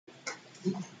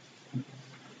Ladies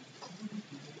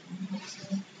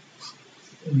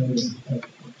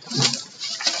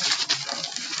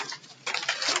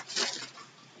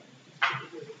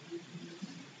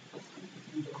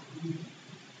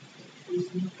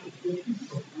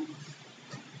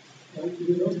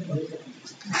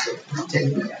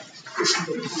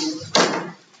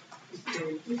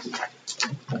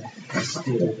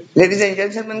and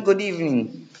gentlemen, good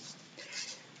evening.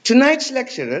 Tonight's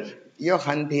lecturer,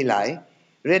 Johann Pillai,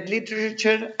 read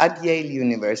literature at Yale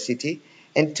University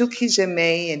and took his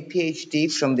MA and Ph.D.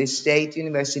 from the State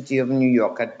University of New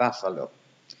York at Buffalo.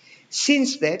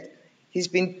 Since that, he's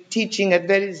been teaching at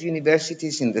various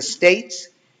universities in the States,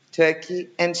 Turkey,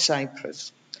 and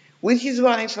Cyprus. With his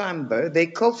wife Amber, they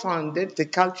co-founded the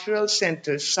cultural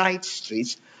center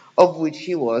Sidestreets, of which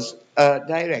he was a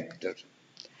director.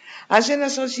 As an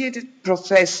associate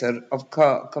professor of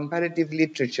comparative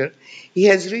literature, he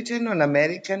has written on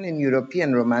American and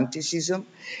European romanticism,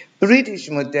 British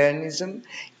modernism,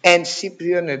 and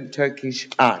Cypriot and Turkish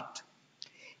art.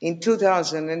 In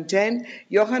 2010,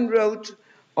 Johann wrote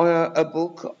a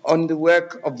book on the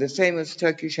work of the famous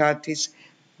Turkish artist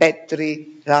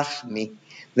Bedri Rahmi,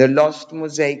 The Lost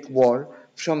Mosaic Wall,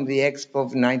 from the Expo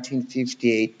of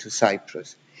 1958 to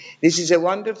Cyprus. This is a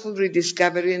wonderful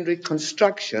rediscovery and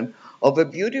reconstruction of a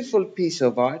beautiful piece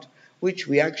of art which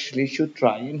we actually should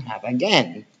try and have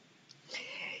again.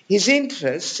 His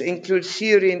interests include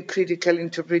theory and critical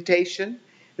interpretation,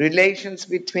 relations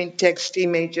between text,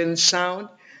 image, and sound,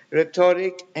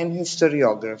 rhetoric, and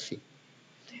historiography.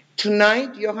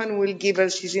 Tonight, Johann will give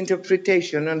us his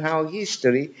interpretation on how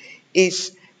history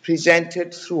is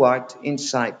presented through art in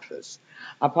Cyprus.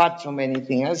 Apart from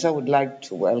anything else, I would like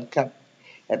to welcome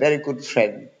a very good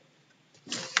friend.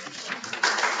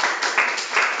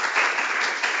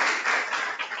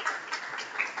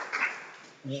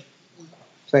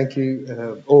 Thank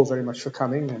you all very much for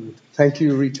coming, and thank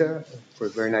you, Rita, for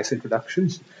very nice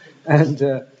introductions. And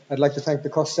I'd like to thank the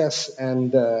COSTES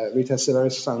and Rita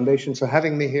Severis Foundation for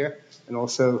having me here, and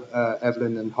also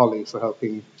Evelyn and Holly for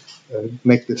helping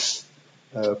make this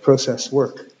process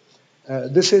work.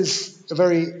 This is a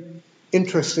very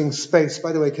interesting space.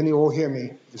 By the way, can you all hear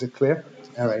me? Is it clear?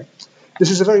 All right. This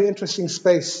is a very interesting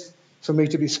space for me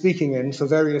to be speaking in for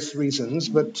various reasons,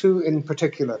 but two in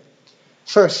particular.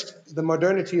 First, the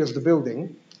modernity of the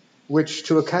building, which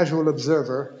to a casual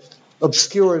observer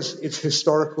obscures its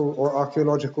historical or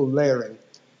archaeological layering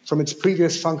from its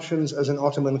previous functions as an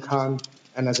Ottoman Khan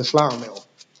and as a flour mill.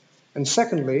 And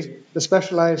secondly, the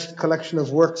specialized collection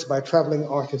of works by traveling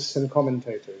artists and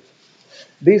commentators.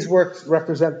 These works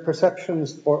represent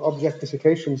perceptions or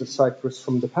objectifications of Cyprus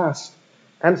from the past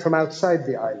and from outside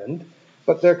the island,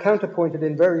 but they're counterpointed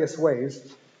in various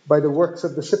ways by the works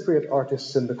of the Cypriot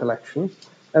artists in the collection,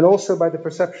 and also by the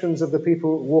perceptions of the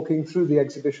people walking through the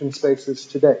exhibition spaces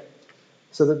today,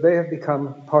 so that they have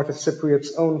become part of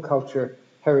Cypriot's own culture,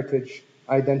 heritage,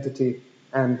 identity,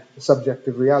 and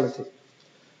subjective reality.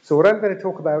 So what I'm going to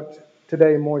talk about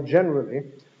today more generally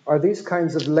are these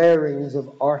kinds of layerings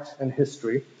of art and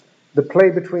history, the play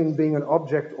between being an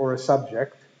object or a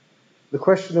subject, the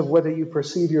question of whether you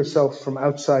perceive yourself from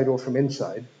outside or from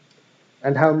inside,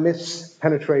 and how myths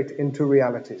penetrate into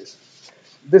realities.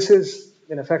 This is,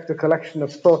 in effect, a collection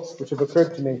of thoughts which have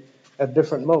occurred to me at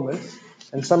different moments,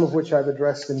 and some of which I've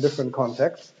addressed in different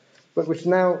contexts, but which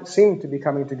now seem to be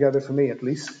coming together, for me at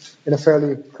least, in a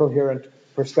fairly coherent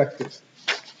perspective.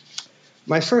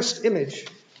 My first image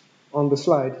on the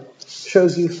slide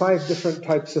shows you 5 different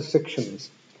types of fictions.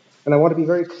 And I want to be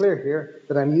very clear here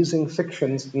that I'm using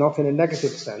fictions not in a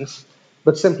negative sense,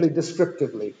 but simply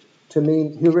descriptively, to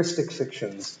mean heuristic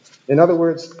fictions. In other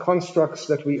words, constructs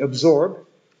that we absorb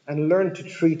and learn to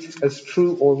treat as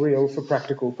true or real for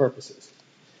practical purposes.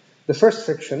 The first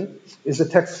fiction is a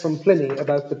text from Pliny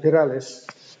about the Piralis,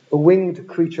 a winged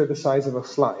creature the size of a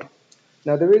fly.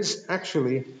 Now, there is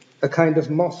actually a kind of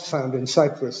moth found in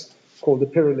Cyprus called the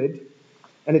pyralid,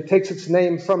 and it takes its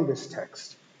name from this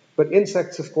text. But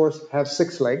insects, of course, have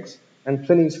 6 legs, and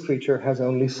Pliny's creature has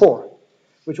only 4.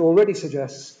 Which already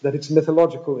suggests that it's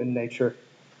mythological in nature,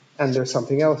 and there's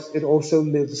something else, it also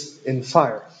lives in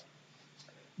fire.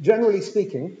 Generally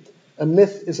speaking, a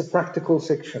myth is a practical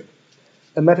fiction,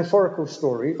 a metaphorical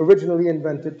story originally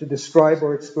invented to describe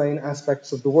or explain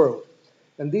aspects of the world.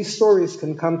 And these stories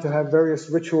can come to have various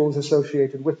rituals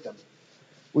associated with them.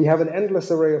 We have an endless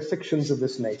array of fictions of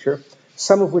this nature,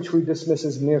 some of which we dismiss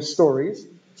as mere stories,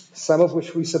 some of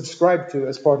which we subscribe to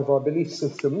as part of our belief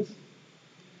systems,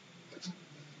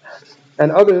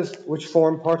 and others which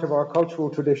form part of our cultural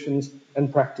traditions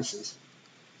and practices.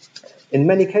 In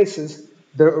many cases,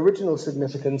 their original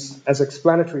significance as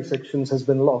explanatory fictions has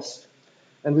been lost,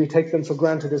 and we take them for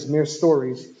granted as mere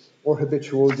stories or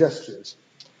habitual gestures.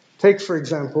 Take, for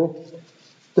example,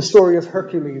 the story of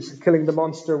Hercules killing the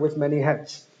monster with many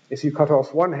heads. If you cut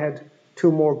off one head,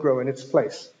 two more grow in its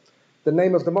place. The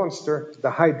name of the monster,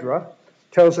 the Hydra,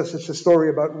 tells us it's a story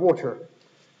about water,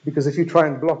 because if you try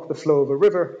and block the flow of a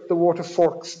river, the water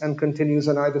forks and continues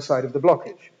on either side of the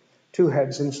blockage, two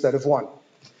heads instead of one.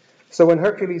 So when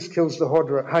Hercules kills the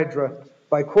Hydra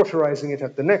by cauterizing it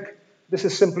at the neck, this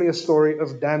is simply a story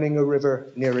of damming a river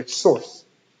near its source.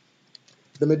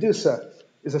 The Medusa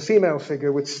is a female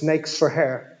figure with snakes for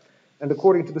hair, and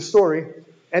according to the story,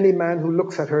 any man who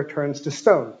looks at her turns to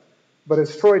stone. But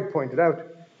as Freud pointed out,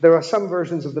 there are some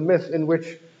versions of the myth in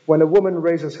which, when a woman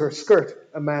raises her skirt,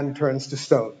 a man turns to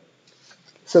stone.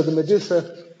 So the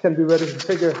Medusa can be read as a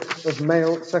figure of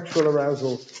male sexual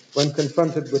arousal when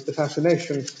confronted with the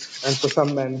fascination, and for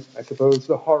some men, I suppose,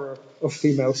 the horror of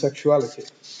female sexuality.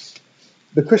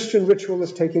 The Christian ritual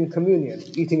of taking communion,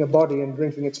 eating a body and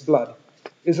drinking its blood,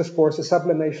 is of course a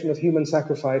sublimation of human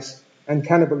sacrifice and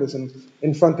cannibalism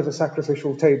in front of a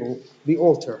sacrificial table, the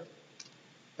altar.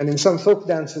 And in some folk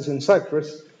dances in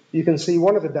Cyprus, you can see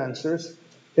one of the dancers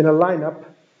in a lineup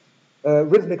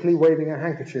rhythmically waving a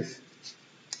handkerchief.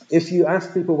 If you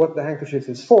ask people what the handkerchief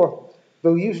is for,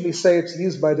 they'll usually say it's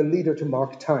used by the leader to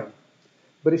mark time.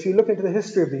 But if you look into the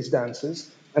history of these dances,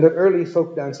 and at early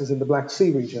folk dances in the Black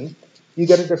Sea region, you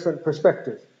get a different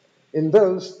perspective. In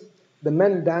those, the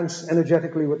men dance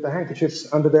energetically with the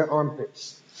handkerchiefs under their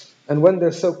armpits. And when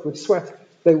they're soaked with sweat,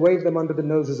 they wave them under the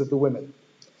noses of the women.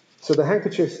 So the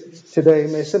handkerchief today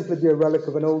may simply be a relic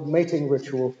of an old mating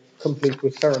ritual complete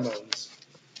with pheromones.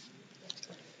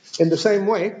 In the same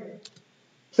way,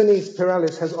 Pliny's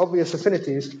Pyralis has obvious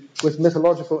affinities with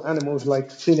mythological animals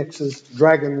like phoenixes,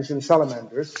 dragons, and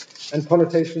salamanders, and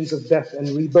connotations of death and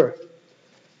rebirth.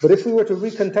 But if we were to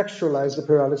recontextualize the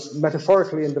Pyralis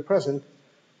metaphorically in the present,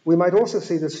 we might also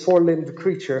see this four-limbed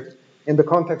creature in the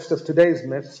context of today's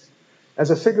myths as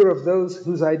a figure of those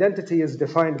whose identity is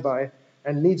defined by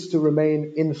and needs to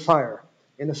remain in fire,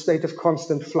 in a state of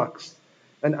constant flux,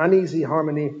 an uneasy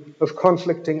harmony of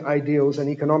conflicting ideals and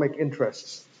economic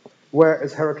interests, where,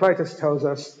 as Heraclitus tells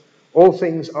us, all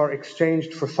things are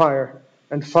exchanged for fire,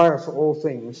 and fire for all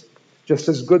things, just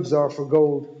as goods are for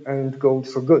gold and gold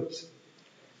for goods.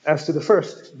 As to the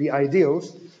first, the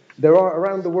ideals, there are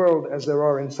around the world, as there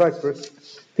are in Cyprus,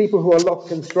 people who are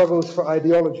locked in struggles for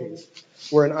ideologies,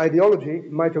 where an ideology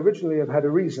might originally have had a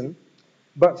reason,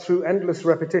 but through endless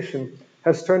repetition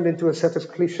has turned into a set of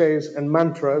cliches and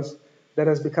mantras that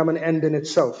has become an end in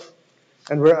itself,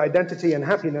 and where identity and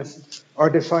happiness are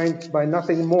defined by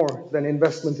nothing more than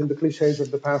investment in the cliches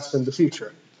of the past and the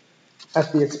future,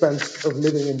 at the expense of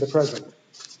living in the present.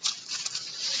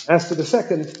 As to the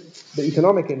second, the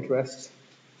economic interests,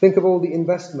 think of all the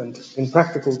investment in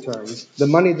practical terms, the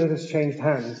money that has changed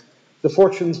hands, the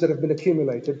fortunes that have been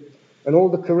accumulated, and all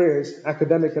the careers,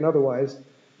 academic and otherwise,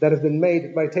 that have been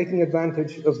made by taking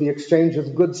advantage of the exchange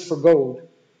of goods for gold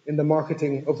in the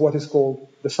marketing of what is called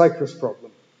the Cyprus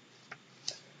problem.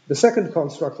 The second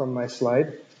construct on my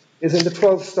slide is in the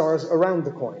 12 stars around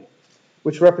the coin,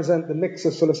 which represent the mix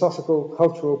of philosophical,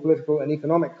 cultural, political, and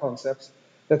economic concepts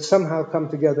that somehow come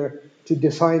together to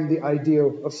define the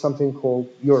ideal of something called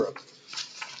Europe.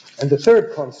 And the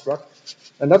third construct,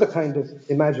 another kind of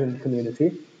imagined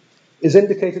community, is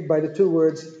indicated by the two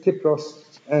words Kypros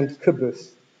and Kybrus,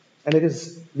 and it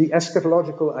is the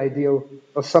eschatological ideal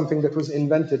of something that was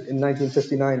invented in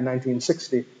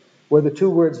 1959-1960, where the two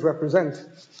words represent,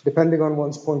 depending on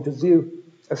one's point of view,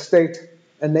 a state,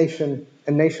 a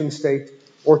nation-state,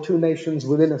 or two nations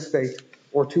within a state,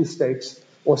 or two states,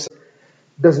 or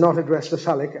does not address the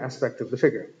phallic aspect of the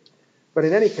figure. But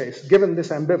in any case, given this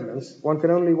ambivalence, one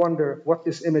can only wonder what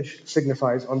this image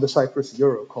signifies on the Cyprus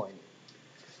euro coin.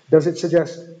 Does it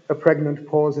suggest a pregnant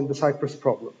pause in the Cyprus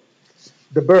problem,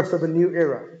 the birth of a new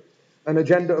era, an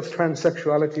agenda of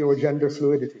transsexuality or gender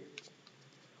fluidity?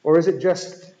 Or is it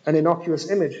just an innocuous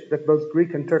image that both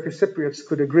Greek and Turkish Cypriots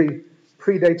could agree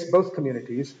predates both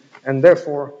communities, and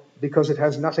therefore, because it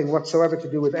has nothing whatsoever to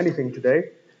do with anything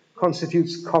today,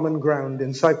 constitutes common ground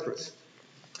in Cyprus?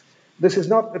 This is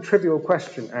not a trivial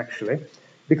question, actually,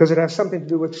 because it has something to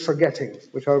do with forgetting,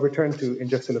 which I'll return to in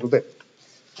just a little bit.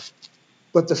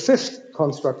 But the fifth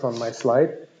construct on my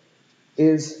slide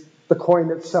is the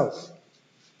coin itself,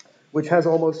 which has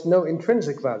almost no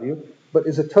intrinsic value, but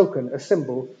is a token, a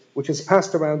symbol, which is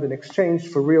passed around in exchange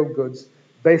for real goods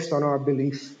based on our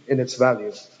belief in its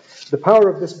value. The power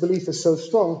of this belief is so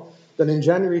strong that in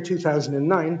January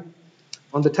 2009,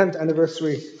 on the 10th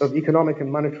anniversary of Economic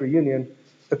and Monetary Union,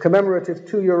 a commemorative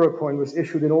 €2 coin was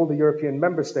issued in all the European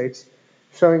member states,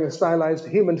 showing a stylized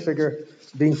human figure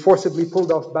being forcibly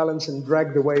pulled off balance and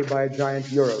dragged away by a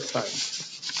giant euro sign.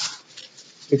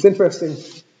 It's interesting,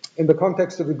 in the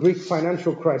context of the Greek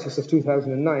financial crisis of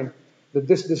 2009, that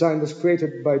this design was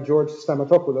created by George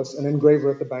Stamatopoulos, an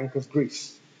engraver at the Bank of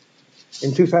Greece.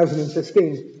 In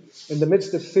 2015, in the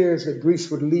midst of fears that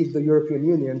Greece would leave the European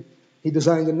Union, he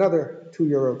designed another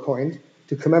 €2 coin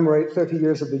to commemorate 30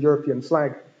 years of the European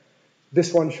flag,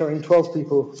 this one showing 12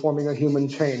 people forming a human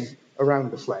chain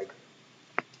around the flag.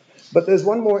 But there's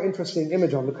one more interesting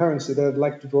image on the currency that I'd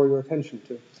like to draw your attention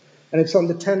to, and it's on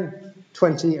the 10,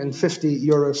 20, and 50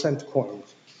 euro cent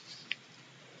coins.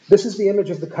 This is the image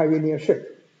of the Kyrenia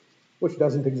ship, which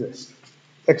doesn't exist,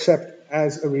 except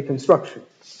as a reconstruction.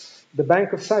 The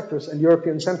Bank of Cyprus and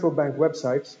European Central Bank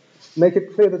websites make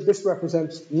it clear that this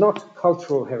represents not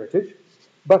cultural heritage,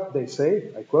 but, they say,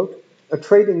 I quote, a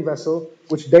trading vessel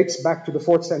which dates back to the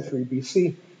 4th century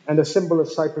BC and a symbol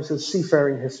of Cyprus's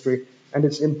seafaring history and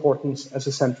its importance as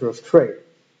a center of trade.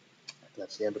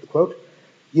 That's the end of the quote.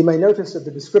 You may notice that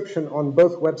the description on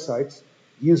both websites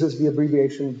uses the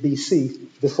abbreviation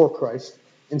BC, before Christ,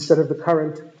 instead of the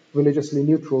current religiously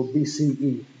neutral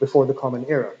BCE, before the Common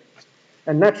Era.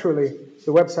 And naturally,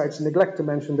 the websites neglect to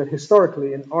mention that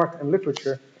historically in art and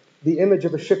literature, the image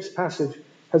of a ship's passage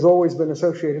has always been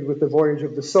associated with the voyage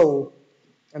of the soul,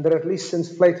 and that at least since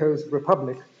Plato's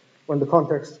Republic, when the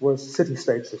context was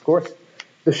city-states, of course,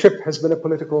 the ship has been a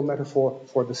political metaphor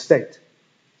for the state.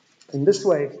 In this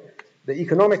way, the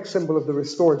economic symbol of the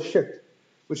restored ship,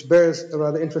 which bears a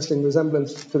rather interesting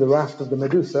resemblance to the raft of the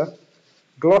Medusa,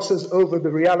 glosses over the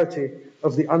reality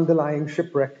of the underlying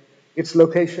shipwreck, its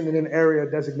location in an area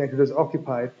designated as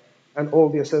occupied, and all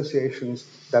the associations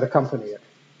that accompany it.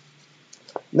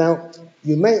 Now,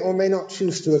 you may or may not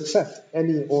choose to accept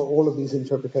any or all of these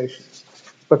interpretations,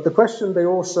 but the question they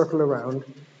all circle around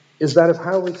is that of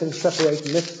how we can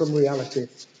separate myth from reality,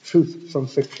 truth from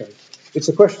fiction. It's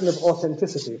a question of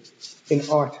authenticity in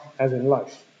art as in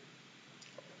life.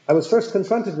 I was first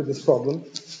confronted with this problem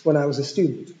when I was a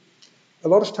student. A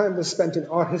lot of time was spent in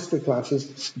art history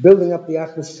classes building up the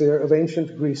atmosphere of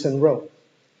ancient Greece and Rome.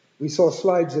 We saw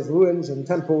slides of ruins and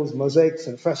temples, mosaics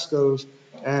and frescoes,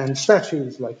 and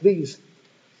statues like these.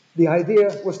 The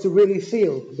idea was to really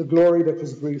feel the glory that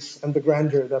was Greece and the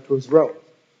grandeur that was Rome.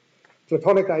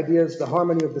 Platonic ideas, the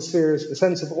harmony of the spheres, the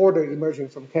sense of order emerging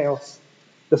from chaos,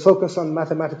 the focus on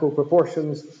mathematical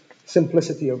proportions,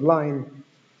 simplicity of line,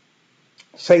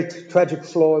 fate, tragic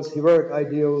flaws, heroic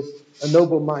ideals, a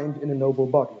noble mind in a noble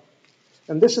body.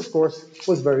 And this, of course,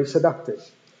 was very seductive.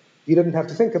 You didn't have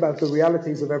to think about the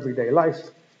realities of everyday life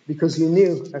because you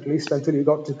knew, at least until you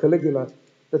got to Caligula,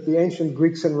 that the ancient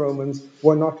Greeks and Romans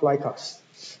were not like us.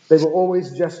 They were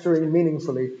always gesturing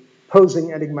meaningfully,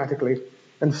 posing enigmatically,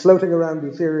 and floating around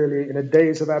ethereally in a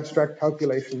daze of abstract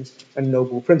calculations and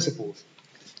noble principles.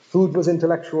 Food was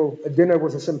intellectual, a dinner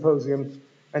was a symposium,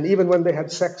 and even when they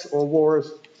had sex or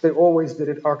wars, they always did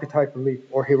it archetypally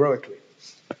or heroically.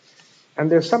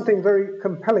 And there's something very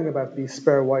compelling about these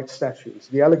spare white statues,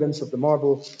 the elegance of the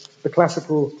marble, the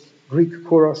classical Greek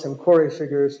kouros and kore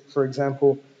figures, for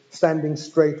example, standing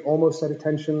straight, almost at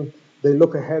attention. They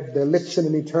look ahead, their lips in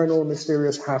an eternal,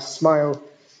 mysterious half smile,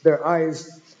 their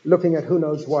eyes looking at who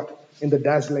knows what in the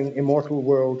dazzling, immortal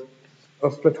world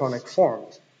of Platonic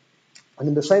forms. And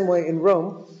in the same way in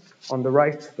Rome, on the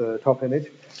right, the top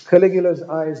image, Caligula's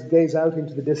eyes gaze out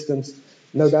into the distance,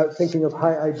 no doubt thinking of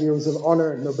high ideals of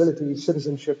honor, nobility,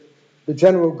 citizenship, the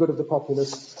general good of the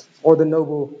populace, or the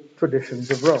noble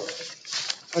traditions of Rome.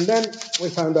 And then we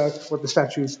found out what the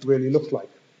statues really looked like.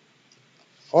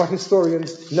 Art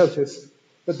historians noticed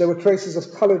that there were traces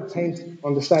of colored paint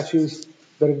on the statues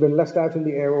that had been left out in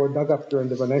the air or dug up during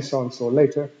the Renaissance or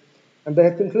later, and they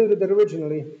had concluded that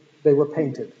originally they were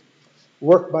painted.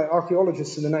 Work by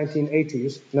archaeologists in the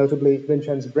 1980s, notably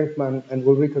Vincenz Brinkmann and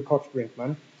Ulrike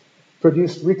Koch-Brinkmann,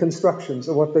 produced reconstructions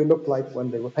of what they looked like when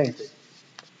they were painted.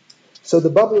 So the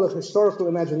bubble of historical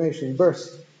imagination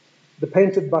burst. The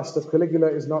painted bust of Caligula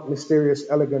is not mysterious,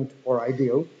 elegant, or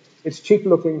ideal. It's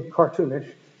cheap-looking,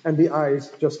 cartoonish, and the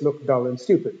eyes just look dull and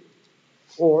stupid.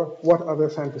 Or what other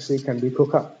fantasy can we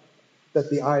cook up? That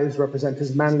the eyes represent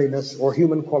his manliness or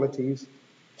human qualities,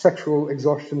 sexual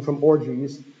exhaustion from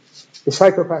orgies, the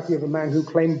psychopathy of a man who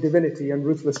claimed divinity and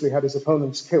ruthlessly had his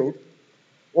opponents killed,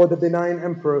 or the benign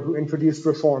emperor who introduced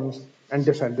reforms and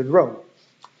defended Rome.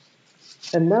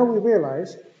 And now we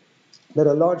realize that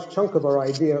a large chunk of our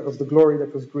idea of the glory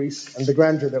that was Greece and the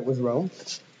grandeur that was Rome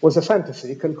was a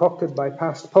fantasy concocted by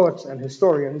past poets and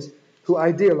historians who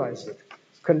idealized it,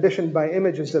 conditioned by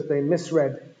images that they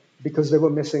misread, because they were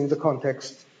missing the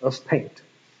context of paint.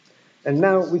 And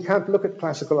now we can't look at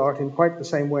classical art in quite the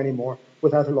same way anymore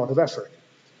without a lot of effort.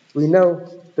 We know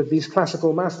that these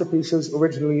classical masterpieces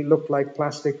originally looked like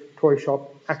plastic toy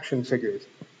shop action figures,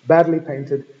 badly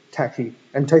painted, tacky,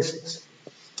 and tasteless.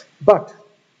 But,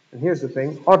 and here's the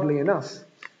thing, oddly enough,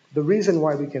 the reason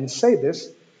why we can say this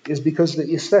is because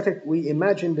the aesthetic we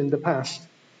imagined in the past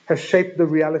has shaped the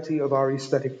reality of our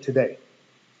aesthetic today.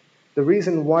 The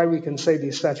reason why we can say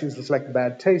these statues reflect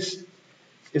bad taste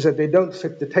is that they don't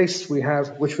fit the tastes we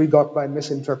have, which we got by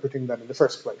misinterpreting them in the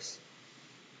first place.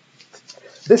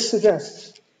 This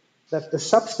suggests that the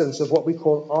substance of what we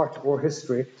call art or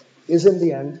history is in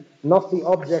the end not the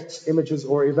objects, images,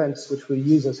 or events which we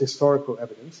use as historical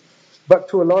evidence, but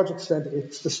to a large extent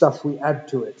it's the stuff we add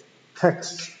to it: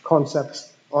 texts,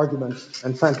 concepts, arguments,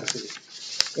 and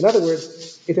fantasies. In other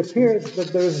words, it appears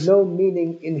that there is no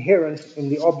meaning inherent in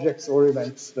the objects or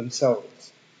events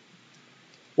themselves.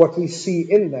 What we see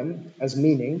in them as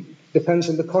meaning depends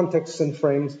on the contexts and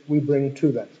frames we bring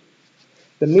to them.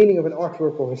 The meaning of an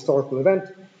artwork or historical event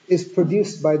is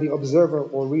produced by the observer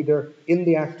or reader in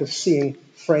the act of seeing,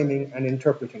 framing, and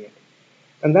interpreting it.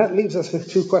 And that leaves us with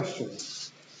two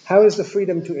questions. How is the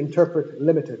freedom to interpret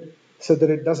limited so that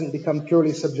it doesn't become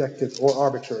purely subjective or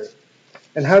arbitrary?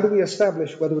 And how do we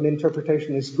establish whether an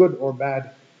interpretation is good or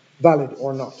bad, valid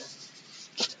or not?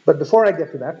 But before I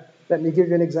get to that, let me give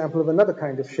you an example of another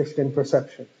kind of shift in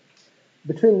perception.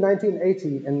 Between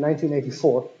 1980 and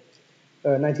 1994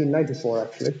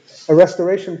 actually, a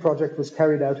restoration project was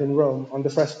carried out in Rome on the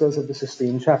frescoes of the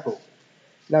Sistine Chapel.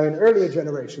 Now, in earlier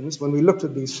generations, when we looked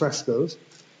at these frescoes,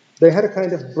 they had a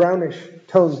kind of brownish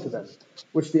tone to them,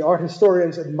 which the art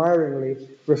historians admiringly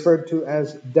referred to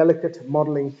as delicate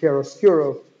modeling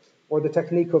chiaroscuro, or the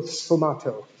technique of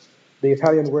sfumato. The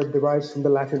Italian word derives from the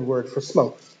Latin word for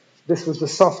smoke. This was the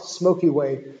soft, smoky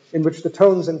way in which the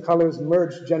tones and colors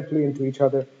merged gently into each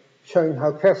other, showing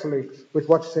how carefully, with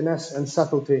what finesse and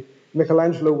subtlety,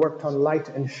 Michelangelo worked on light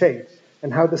and shade,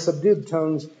 and how the subdued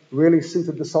tones really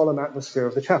suited the solemn atmosphere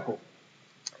of the chapel.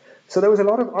 So there was a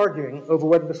lot of arguing over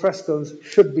whether the frescoes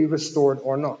should be restored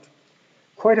or not.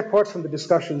 Quite apart from the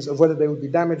discussions of whether they would be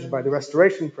damaged by the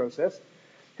restoration process,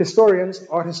 historians,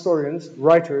 art historians,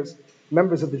 writers,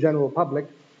 members of the general public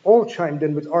all chimed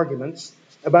in with arguments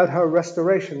about how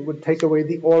restoration would take away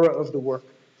the aura of the work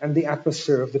and the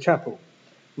atmosphere of the chapel,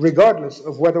 regardless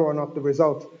of whether or not the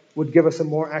result would give us a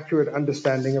more accurate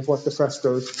understanding of what the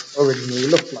frescoes originally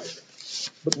looked like.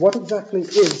 But what exactly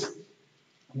is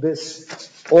this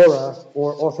aura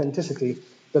or authenticity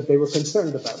that they were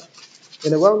concerned about?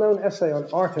 In a well-known essay on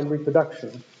art and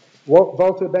reproduction,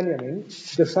 Walter Benjamin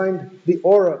defined the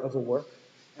aura of a work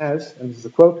as, and this is a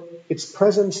quote, its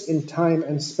presence in time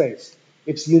and space,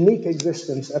 its unique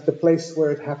existence at the place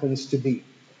where it happens to be.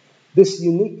 This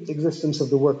unique existence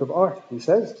of the work of art, he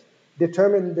says,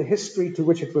 determined the history to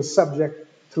which it was subject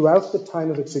throughout the time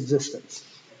of its existence.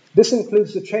 This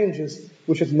includes the changes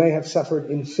which it may have suffered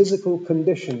in physical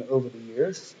condition over the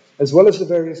years, as well as the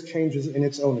various changes in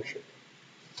its ownership.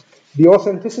 The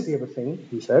authenticity of a thing,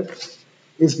 he said,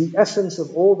 is the essence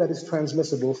of all that is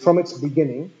transmissible from its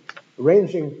beginning,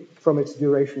 ranging from its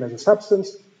duration as a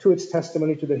substance to its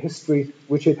testimony to the history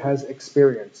which it has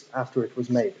experienced after it was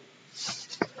made.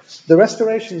 The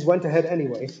restorations went ahead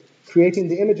anyway, creating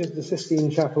the image of the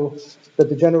Sistine Chapel that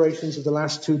the generations of the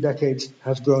last 2 decades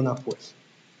have grown up with.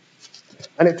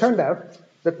 And it turned out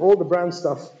that all the brown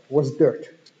stuff was dirt.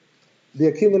 The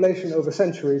accumulation over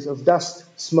centuries of dust,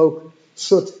 smoke,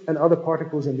 soot, and other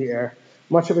particles in the air,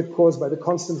 much of it caused by the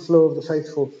constant flow of the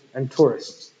faithful and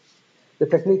tourists. The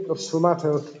technique of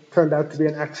sfumato turned out to be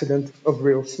an accident of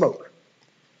real smoke.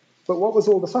 But what was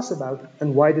all the fuss about,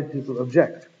 and why did people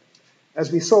object?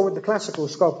 As we saw with the classical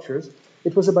sculptures,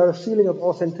 it was about a feeling of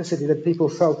authenticity that people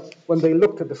felt when they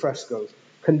looked at the frescoes,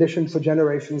 conditioned for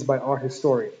generations by art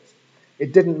historians.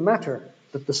 It didn't matter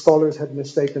that the scholars had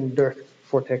mistaken dirt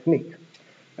for technique.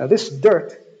 Now, this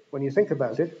dirt, when you think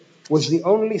about it, was the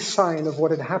only sign of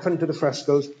what had happened to the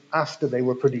frescoes after they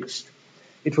were produced.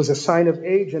 It was a sign of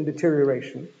age and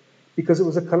deterioration because it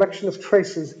was a collection of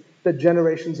traces that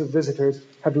generations of visitors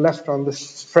had left on the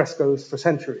frescoes for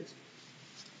centuries.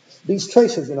 These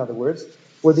traces, in other words,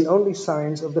 were the only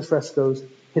signs of the fresco's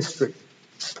history.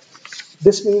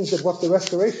 This means that what the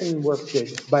restoration work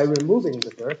did by removing the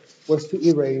dirt was to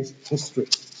erase history.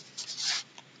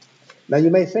 Now, you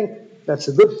may think that's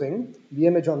a good thing. The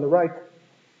image on the right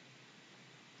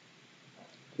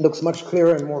looks much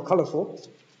clearer and more colorful,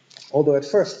 although at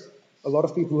first, a lot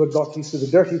of people who had got used to the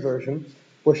dirty version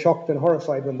were shocked and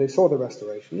horrified when they saw the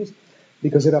restorations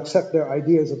because it upset their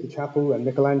ideas of the chapel and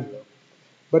Michelangelo.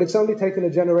 But it's only taken a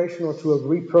generation or two of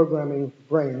reprogramming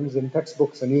brains in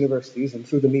textbooks and universities and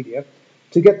through the media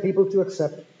to get people to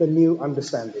accept the new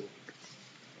understanding.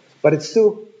 But it's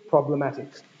still problematic.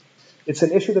 It's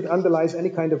an issue that underlies any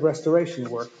kind of restoration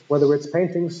work, whether it's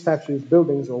paintings, statues,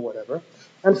 buildings, or whatever,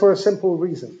 and for a simple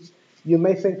reason. You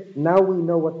may think, now we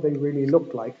know what they really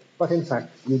look like, but in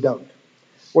fact, you don't.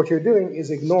 What you're doing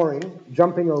is ignoring,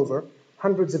 jumping over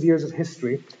hundreds of years of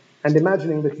history and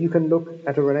imagining that you can look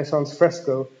at a Renaissance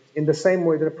fresco in the same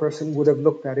way that a person would have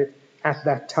looked at it at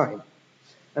that time.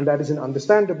 And that is an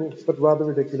understandable but rather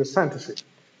ridiculous fantasy.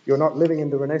 You're not living in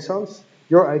the Renaissance.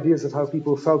 Your ideas of how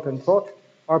people felt and thought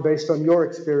are based on your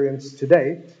experience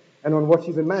today and on what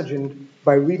you've imagined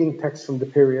by reading texts from the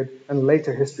period and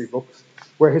later history books,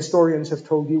 where historians have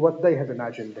told you what they have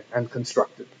imagined and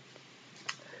constructed.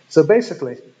 So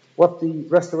basically, what the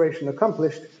restoration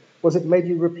accomplished was it made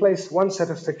you replace one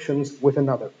set of fictions with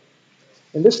another.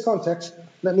 In this context,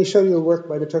 let me show you a work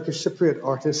by the Turkish Cypriot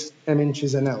artist Emin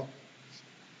Çizenel.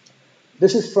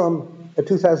 This is from a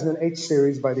 2008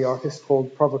 series by the artist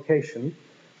called Provocation,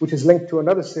 which is linked to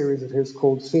another series of his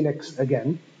called Phoenix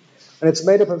Again, and it's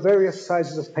made up of various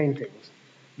sizes of paintings.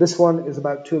 This one is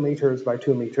about 2 meters by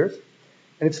 2 meters,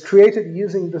 and it's created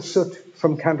using the soot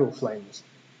from candle flames.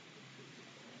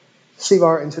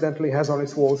 CVAR, incidentally, has on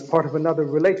its walls part of another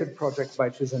related project by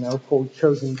Çizenel called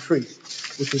Chosen Tree,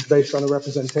 which is based on a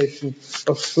representation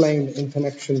of flame in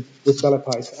connection with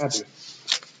Bellapais Abbey.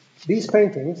 These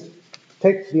paintings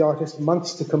take the artist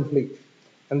months to complete,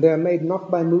 and they are made not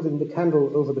by moving the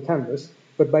candle over the canvas,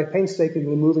 but by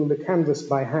painstakingly moving the canvas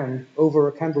by hand over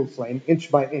a candle flame, inch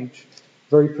by inch,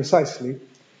 very precisely,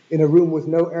 in a room with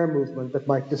no air movement that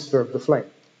might disturb the flame.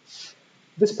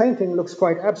 This painting looks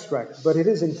quite abstract, but it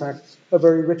is in fact a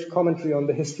very rich commentary on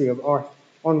the history of art,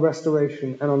 on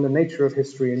restoration, and on the nature of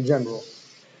history in general.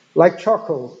 Like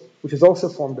charcoal, which is also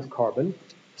formed of carbon,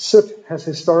 soot has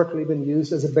historically been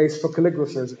used as a base for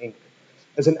calligrapher's ink,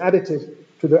 as an additive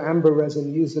to the amber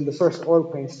resin used in the first oil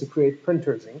paints to create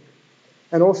printer's ink,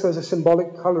 and also as a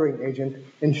symbolic coloring agent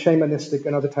in shamanistic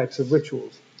and other types of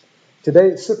rituals.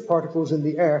 Today, soot particles in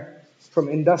the air from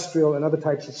industrial and other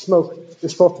types of smoke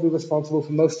is thought to be responsible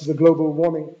for most of the global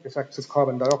warming effects of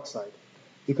carbon dioxide,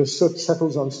 because soot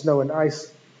settles on snow and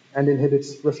ice and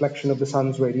inhibits reflection of the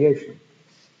sun's radiation.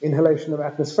 Inhalation of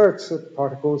atmospheric soot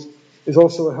particles is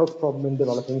also a health problem in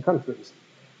developing countries.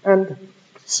 And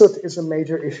soot is a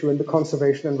major issue in the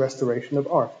conservation and restoration of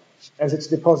art, as it's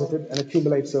deposited and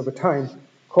accumulates over time,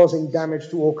 causing damage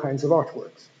to all kinds of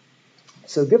artworks.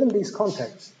 So given these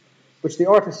contexts, which the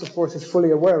artist, of course, is fully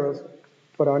aware of,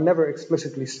 but are never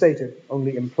explicitly stated,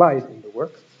 only implied in the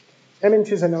work, Emin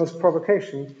Çizenel's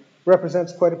Provocation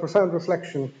represents quite a profound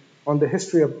reflection on the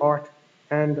history of art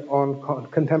and on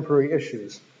contemporary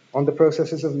issues, on the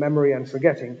processes of memory and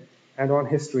forgetting, and on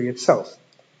history itself.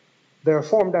 They are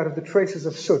formed out of the traces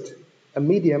of soot, a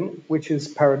medium which is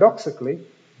paradoxically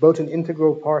both an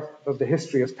integral part of the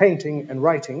history of painting and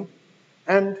writing,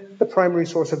 and the primary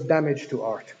source of damage to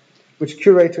art, which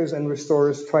curators and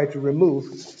restorers try to remove,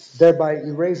 thereby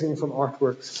erasing from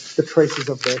artworks the traces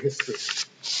of their history.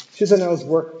 Çizenel's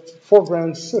work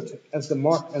foregrounds soot as the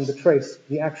mark and the trace,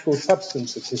 the actual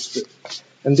substance of history.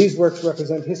 And these works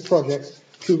represent his project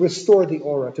to restore the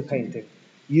aura to painting,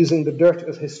 using the dirt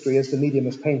of history as the medium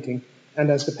of painting and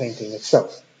as the painting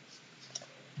itself.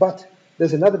 But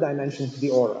there's another dimension to the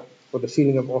aura, or the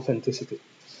feeling of authenticity.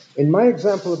 In my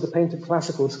example of the painted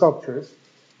classical sculptures,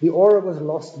 the aura was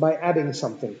lost by adding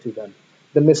something to them,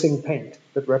 the missing paint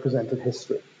that represented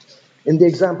history. In the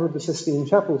example of the Sistine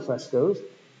Chapel frescoes,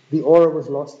 the aura was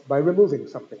lost by removing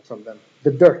something from them,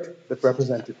 the dirt that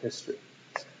represented history.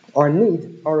 Our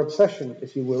need, our obsession,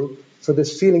 if you will, for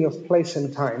this feeling of place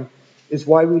and time is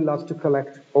why we love to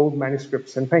collect old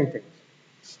manuscripts and paintings.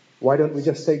 Why don't we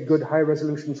just take good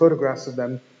high-resolution photographs of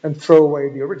them and throw away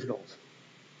the originals?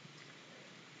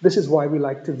 This is why we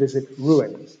like to visit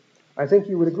ruins. I think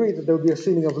you would agree that there would be a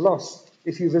feeling of loss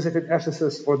if you visited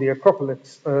Ephesus or the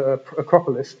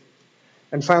Acropolis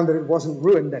and found that it wasn't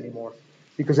ruined anymore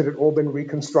because it had all been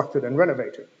reconstructed and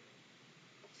renovated.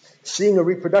 Seeing a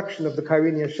reproduction of the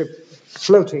Kyrenia ship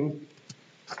floating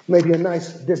may be a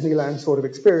nice Disneyland sort of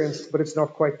experience, but it's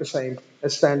not quite the same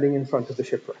as standing in front of the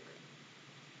shipwreck.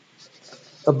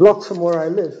 A block from where I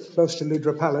live, close to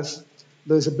Ludra Palace,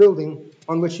 there's a building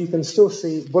on which you can still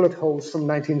see bullet holes from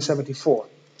 1974,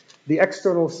 the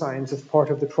external signs of part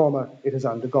of the trauma it has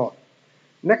undergone.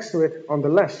 Next to it, on the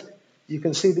left, you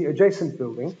can see the adjacent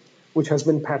building, which has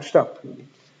been patched up.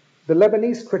 The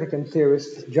Lebanese critic and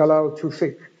theorist Jalal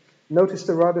Tufik noticed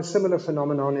a rather similar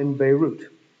phenomenon in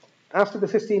Beirut. After the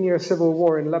 15-year civil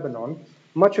war in Lebanon,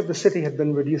 much of the city had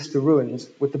been reduced to ruins,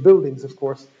 with the buildings, of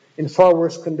course, in far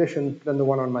worse condition than the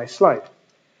one on my slide.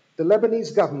 The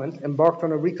Lebanese government embarked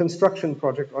on a reconstruction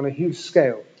project on a huge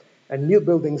scale, and new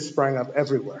buildings sprang up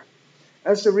everywhere.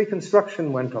 As the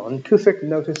reconstruction went on, Tufik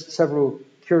noticed several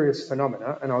curious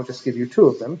phenomena, and I'll just give you two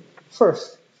of them.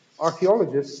 First,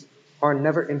 archaeologists are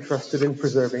never interested in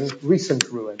preserving recent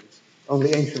ruins,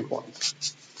 only ancient ones.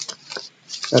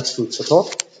 That's food for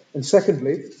thought. And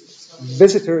secondly,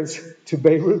 visitors to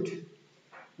Beirut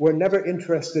were never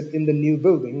interested in the new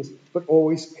buildings, but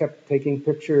always kept taking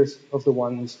pictures of the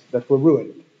ones that were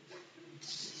ruined.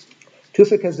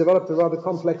 Tufik has developed a rather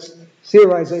complex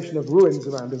theorization of ruins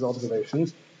around his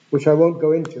observations, which I won't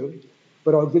go into,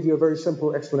 but I'll give you a very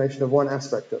simple explanation of one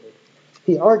aspect of it.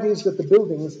 He argues that the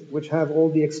buildings which have all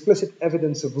the explicit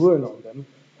evidence of ruin on them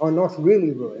are not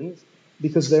really ruins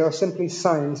because they are simply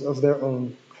signs of their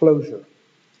own closure.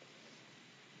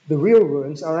 The real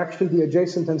ruins are actually the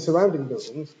adjacent and surrounding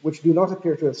buildings, which do not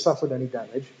appear to have suffered any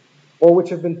damage, or which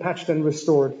have been patched and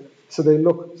restored so they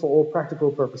look, for all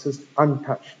practical purposes,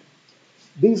 untouched.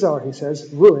 These are, he says,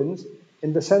 ruins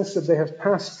in the sense that they have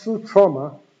passed through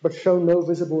trauma but show no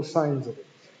visible signs of it.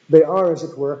 They are, as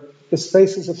it were, the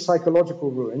spaces of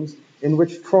psychological ruins in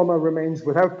which trauma remains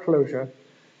without closure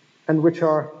and which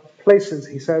are places,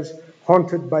 he says,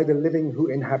 haunted by the living who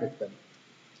inhabit them.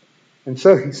 And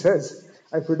so, he says,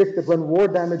 I predict that when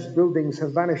war-damaged buildings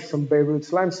have vanished from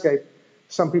Beirut's landscape,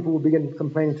 some people will begin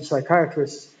complaining to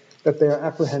psychiatrists that they are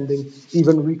apprehending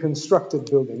even reconstructed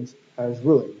buildings as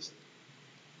ruins.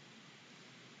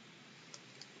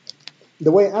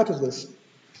 The way out of this,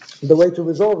 the way to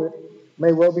resolve it,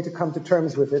 may well be to come to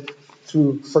terms with it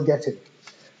through forgetting.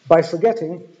 By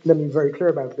forgetting, let me be very clear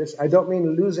about this, I don't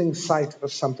mean losing sight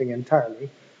of something entirely.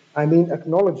 I mean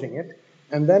acknowledging it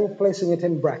and then placing it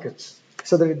in brackets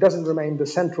so that it doesn't remain the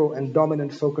central and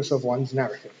dominant focus of one's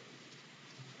narrative.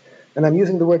 And I'm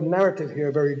using the word narrative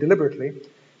here very deliberately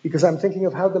because I'm thinking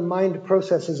of how the mind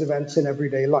processes events in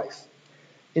everyday life.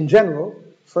 In general,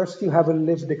 first you have a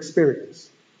lived experience,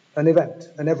 an event,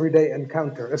 an everyday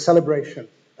encounter, a celebration,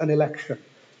 an election,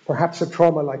 perhaps a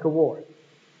trauma like a war.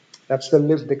 That's the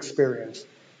lived experience.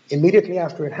 Immediately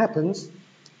after it happens,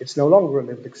 it's no longer a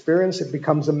lived experience, it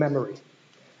becomes a memory.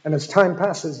 And as time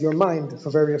passes, your mind, for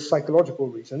various psychological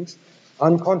reasons,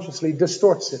 unconsciously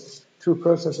distorts it through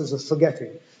processes of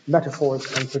forgetting,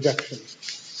 metaphors and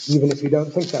projections, even if you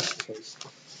don't think that's the case.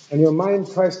 And your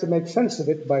mind tries to make sense of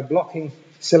it by blocking,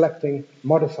 selecting,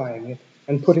 modifying it,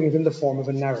 and putting it in the form of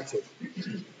a narrative.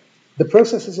 The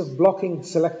processes of blocking,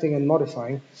 selecting, and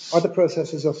modifying are the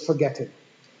processes of forgetting.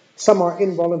 Some are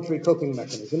involuntary coping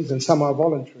mechanisms, and some are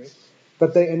voluntary,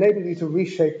 but they enable you to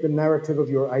reshape the narrative of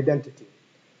your identity.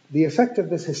 The effect of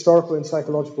this historical and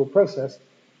psychological process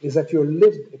is that your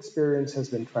lived experience has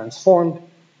been transformed,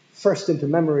 first into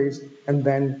memories, and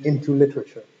then into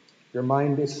literature. Your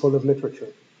mind is full of literature.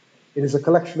 It is a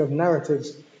collection of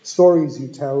narratives, stories you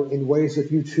tell in ways that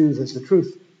you choose as the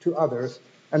truth to others,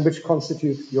 and which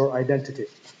constitute your identity.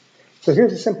 So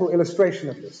here's a simple illustration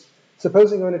of this.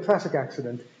 Supposing you're in a traffic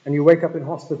accident and you wake up in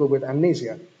hospital with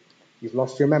amnesia, you've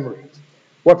lost your memory.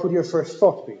 What would your first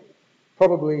thought be?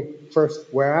 Probably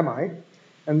first, where am I?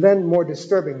 And then, more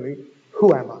disturbingly,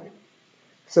 who am I?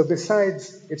 So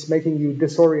besides it's making you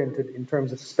disoriented in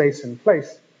terms of space and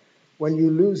place, when you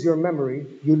lose your memory,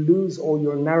 you lose all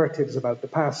your narratives about the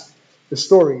past, the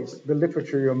stories, the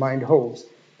literature your mind holds,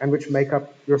 and which make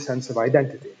up your sense of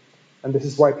identity. And this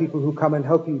is why people who come and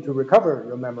help you to recover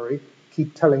your memory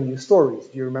keep telling you stories.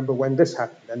 Do you remember when this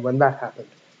happened and when that happened,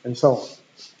 and so on.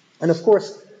 And of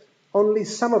course, only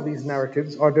some of these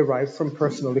narratives are derived from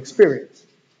personal experience.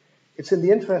 It's in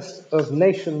the interest of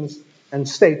nations and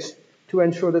states to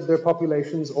ensure that their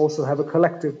populations also have a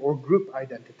collective or group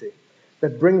identity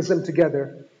that brings them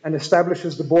together and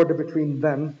establishes the border between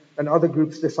them and other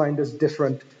groups defined as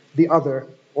different, the other,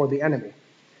 or the enemy.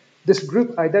 This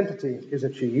group identity is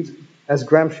achieved, as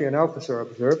Gramsci and Althusser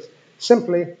observed,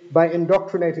 simply by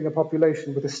indoctrinating a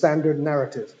population with a standard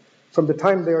narrative from the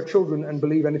time they are children and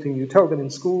believe anything you tell them in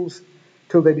schools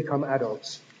till they become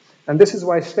adults. And this is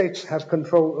why states have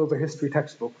control over history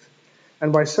textbooks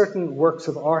and why certain works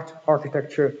of art,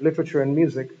 architecture, literature, and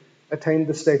music attain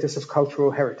the status of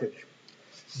cultural heritage.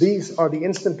 These are the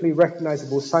instantly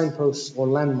recognizable signposts or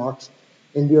landmarks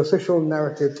in the official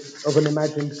narrative of an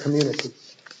imagined community,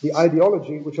 the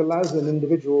ideology which allows an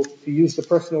individual to use the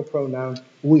personal pronoun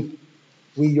we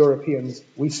Europeans,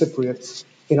 we Cypriots,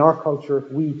 in our culture,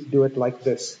 we do it like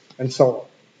this, and so on.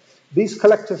 These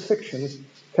collective fictions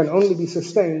can only be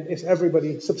sustained if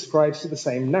everybody subscribes to the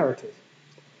same narrative.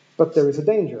 But there is a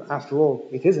danger. After all,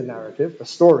 it is a narrative, a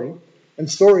story, and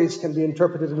stories can be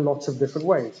interpreted in lots of different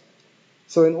ways.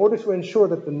 So in order to ensure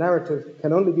that the narrative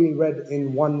can only be read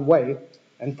in one way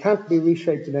and can't be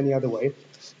reshaped in any other way,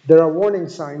 there are warning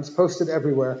signs posted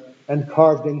everywhere and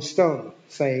carved in stone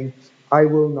saying, "I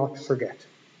will not forget."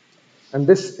 And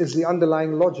this is the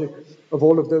underlying logic of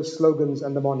all of those slogans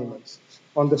and the monuments.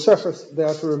 On the surface, they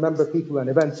are to remember people and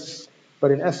events,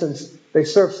 but in essence, they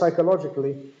serve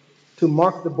psychologically to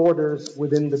mark the borders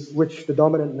within which the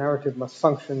dominant narrative must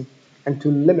function and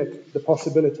to limit the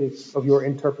possibility of your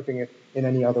interpreting it in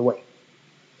any other way.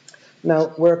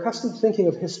 Now, we're accustomed to thinking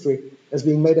of history as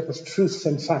being made up of truths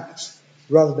and facts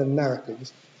rather than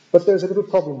narratives, but there's a little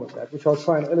problem with that, which I'll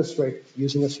try and illustrate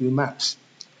using a few maps.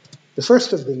 The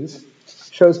first of these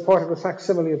shows part of a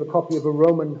facsimile of a copy of a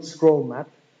Roman scroll map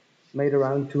made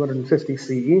around 250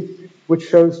 CE, which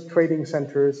shows trading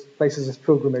centers, places of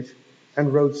pilgrimage,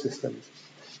 and road systems.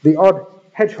 The odd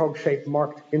hedgehog-shaped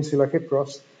marked Insula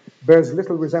Kypros bears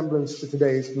little resemblance to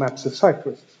today's maps of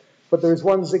Cyprus, but there is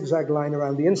one zigzag line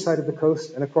around the inside of the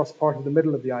coast and across part of the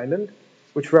middle of the island,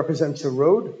 which represents a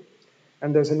road,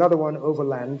 and there's another one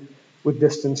overland with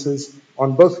distances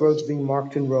on both roads being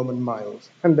marked in Roman miles,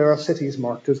 and there are cities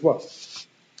marked as well.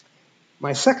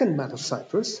 My second map of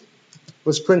Cyprus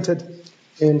was printed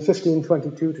in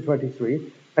 1522 to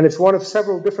 23, and it's one of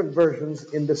several different versions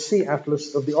in the Sea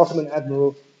Atlas of the Ottoman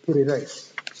Admiral Pillai.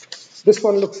 This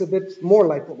one looks a bit more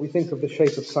like what we think of the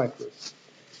shape of Cyprus.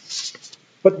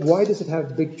 But why does it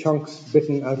have big chunks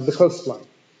bitten out of the coastline?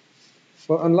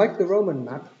 Well, unlike the Roman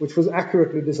map, which was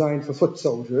accurately designed for foot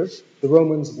soldiers, the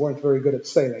Romans weren't very good at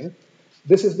sailing,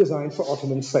 this is designed for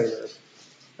Ottoman sailors.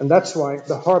 And that's why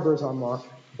the harbors are marked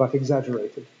but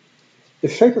exaggerated. The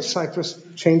shape of Cyprus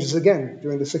changes again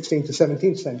during the 16th to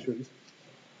 17th centuries,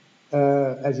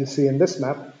 as you see in this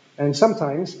map, and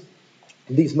sometimes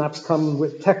these maps come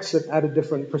with texts that add a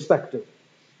different perspective.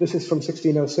 This is from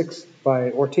 1606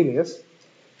 by Ortelius,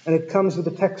 and it comes with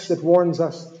a text that warns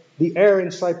us the air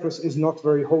in Cyprus is not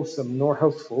very wholesome nor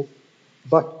healthful,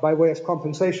 but by way of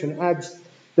compensation adds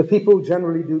the people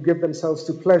generally do give themselves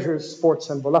to pleasures, sports,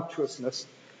 and voluptuousness.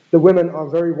 The women are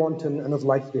very wanton and of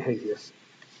light behavior.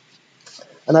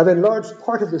 And I've enlarged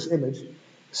part of this image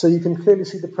so you can clearly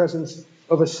see the presence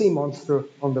of a sea monster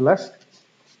on the left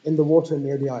in the water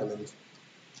near the island.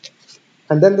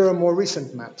 And then there are more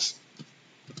recent maps.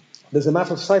 There's a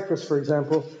map of Cyprus, for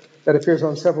example, that appears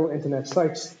on several internet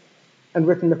sites, and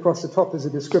written across the top is a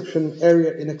description,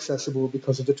 area inaccessible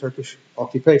because of the Turkish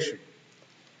occupation.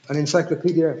 An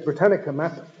Encyclopedia Britannica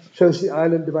map shows the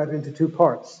island divided into two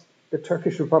parts, the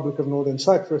Turkish Republic of Northern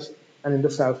Cyprus, and in the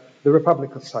south, the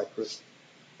Republic of Cyprus.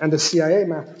 And the CIA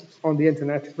map on the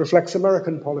internet reflects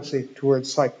American policy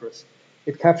towards Cyprus.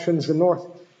 It captions the north,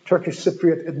 Turkish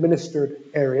Cypriot administered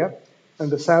area,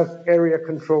 and the south, area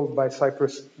controlled by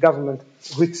Cyprus government,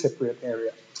 Greek Cypriot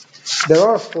area. There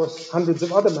are, of course, hundreds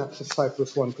of other maps of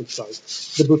Cyprus one could cite.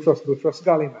 The Boutros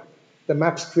Ghali map, the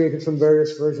maps created from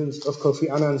various versions of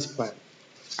Kofi Annan's plan,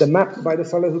 the map by the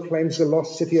fellow who claims the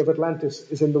lost city of Atlantis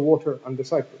is in the water under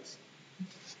Cyprus,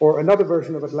 or another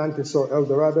version of Atlantis or El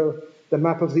Dorado, the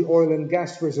map of the oil and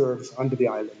gas reserves under the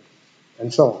island,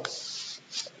 and so on.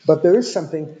 But there is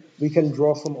something we can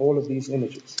draw from all of these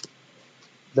images.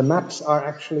 The maps are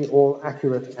actually all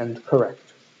accurate and correct,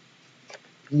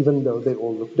 even though they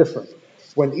all look different.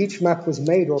 When each map was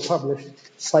made or published,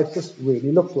 Cyprus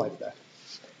really looked like that.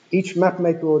 Each map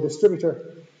maker or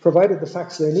distributor provided the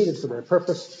facts they needed for their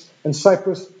purpose, and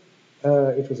Cyprus,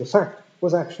 it was a fact,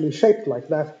 was actually shaped like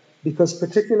that because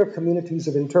particular communities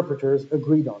of interpreters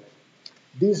agreed on it.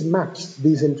 These maps,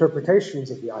 these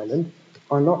interpretations of the island,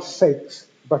 are not fakes,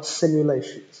 but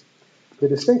simulations. The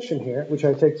distinction here, which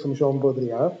I take from Jean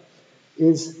Baudrillard,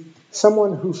 is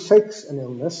someone who fakes an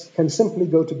illness can simply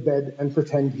go to bed and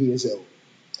pretend he is ill.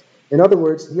 In other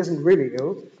words, he isn't really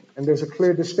ill, and there's a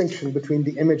clear distinction between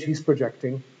the image he's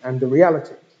projecting and the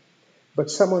reality. But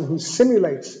someone who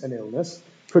simulates an illness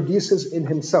produces in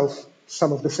himself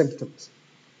some of the symptoms.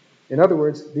 In other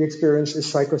words, the experience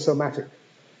is psychosomatic.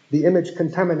 The image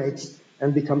contaminates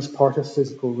and becomes part of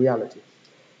physical reality.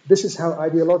 This is how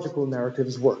ideological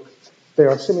narratives work. They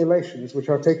are simulations which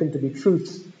are taken to be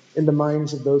truths in the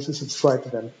minds of those who subscribe to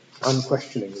them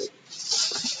unquestioningly.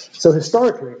 So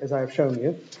historically, as I have shown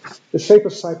you, the shape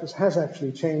of Cyprus has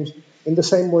actually changed in the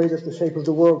same way that the shape of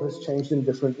the world has changed in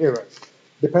different eras.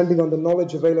 Depending on the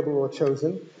knowledge available or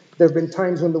chosen, there have been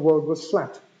times when the world was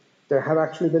flat. There have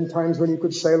actually been times when you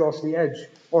could sail off the edge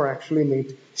or actually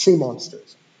meet sea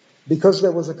monsters. Because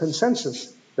there was a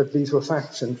consensus that these were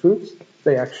facts and truths,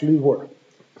 they actually were.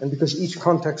 And because each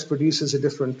context produces a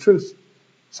different truth,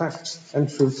 facts and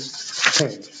truths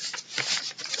change.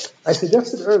 I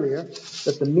suggested earlier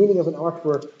that the meaning of an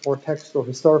artwork or text or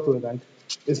historical event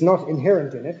is not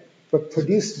inherent in it, but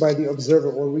produced by the observer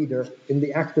or reader in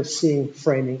the act of seeing,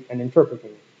 framing, and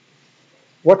interpreting it.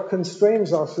 What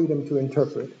constrains our freedom to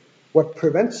interpret, what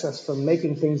prevents us from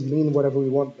making things mean whatever we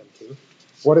want them to,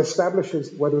 what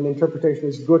establishes whether an interpretation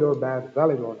is good or bad,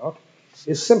 valid or not,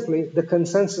 is simply the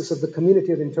consensus of the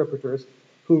community of interpreters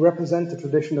who represent the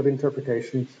tradition of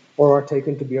interpretation or are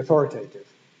taken to be authoritative.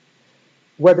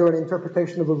 Whether an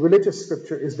interpretation of a religious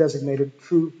scripture is designated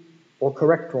true or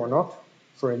correct or not,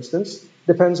 for instance,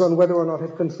 depends on whether or not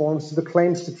it conforms to the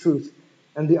claims to truth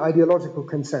and the ideological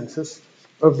consensus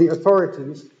of the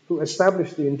authorities who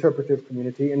establish the interpretive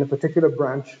community in a particular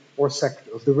branch or sect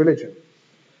of the religion.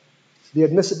 The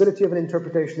admissibility of an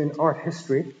interpretation in art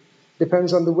history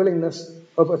depends on the willingness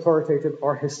of authoritative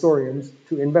art historians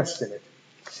to invest in it.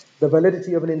 The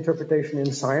validity of an interpretation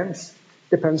in science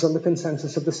depends on the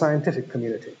consensus of the scientific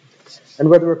community. And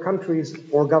whether a country's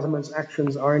or government's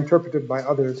actions are interpreted by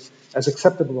others as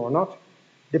acceptable or not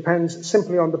depends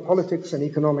simply on the politics and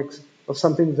economics of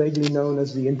something vaguely known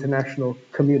as the international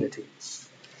community.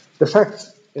 The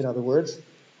facts, in other words,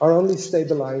 are only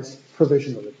stabilized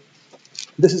provisionally.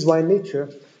 This is why Nietzsche,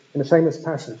 in a famous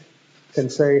passage, can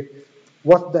say,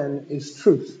 "What then is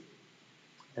truth?"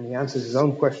 And he answers his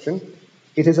own question.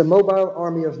 It is a mobile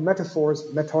army of metaphors,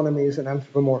 metonymies, and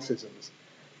anthropomorphisms.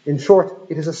 In short,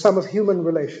 it is a sum of human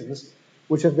relations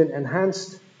which have been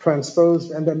enhanced,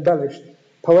 transposed, and embellished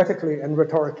poetically and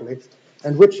rhetorically,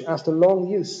 and which, after long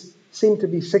use, seem to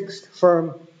be fixed,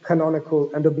 firm,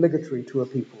 canonical, and obligatory to a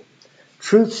people.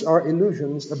 Truths are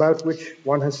illusions about which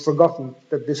one has forgotten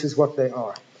that this is what they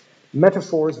are.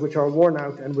 Metaphors which are worn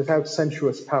out and without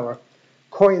sensuous power.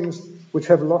 Coins which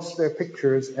have lost their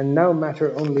pictures and now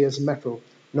matter only as metal,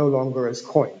 no longer as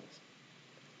coins.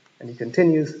 And he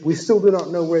continues, we still do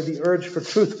not know where the urge for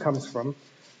truth comes from,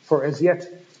 for as yet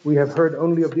we have heard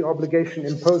only of the obligation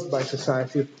imposed by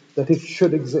society that it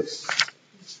should exist.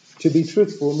 To be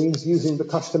truthful means using the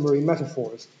customary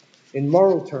metaphors. In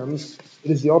moral terms, it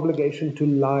is the obligation to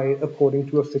lie according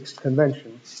to a fixed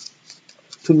convention,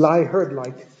 to lie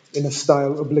herd-like in a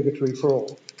style obligatory for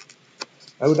all.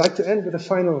 I would like to end with a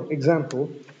final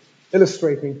example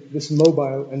illustrating this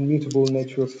mobile and mutable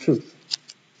nature of truth.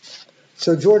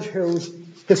 Sir George Hill's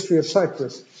History of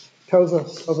Cyprus tells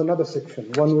us of another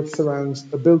fiction, one which surrounds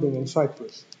a building in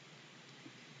Cyprus.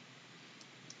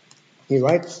 He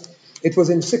writes, "It was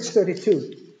in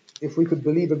 632, if we could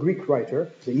believe a Greek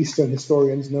writer, the Eastern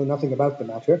historians know nothing about the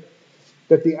matter,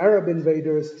 that the Arab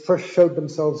invaders first showed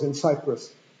themselves in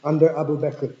Cyprus under Abu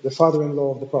Bakr, the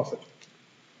father-in-law of the Prophet.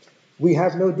 We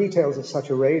have no details of such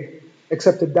a raid,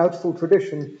 except a doubtful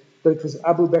tradition that it was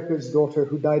Abu Bakr's daughter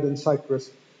who died in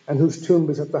Cyprus and whose tomb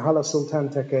is at the Hala Sultan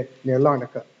Tekke near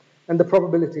Larnaca, and the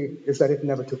probability is that it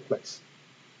never took place."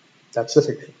 That's the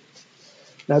fiction.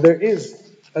 Now, there is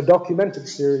a documented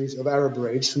series of Arab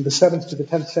raids from the 7th to the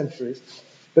 10th centuries,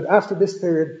 but after this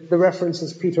period, the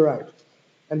references peter out.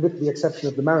 And with the exception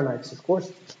of the Maronites, of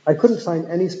course, I couldn't find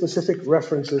any specific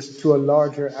references to a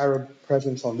larger Arab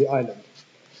presence on the island.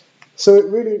 So it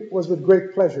really was with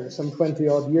great pleasure, some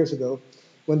 20-odd years ago,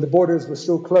 when the borders were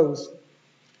still closed,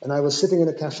 and I was sitting in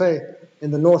a cafe in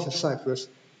the north of Cyprus,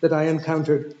 that I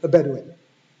encountered a Bedouin.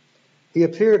 He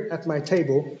appeared at my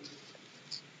table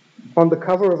on the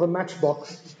cover of a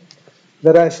matchbox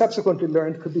that I subsequently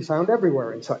learned could be found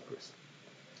everywhere in Cyprus.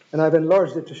 And I've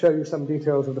enlarged it to show you some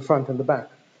details of the front and the back.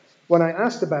 When I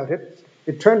asked about it,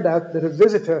 it turned out that a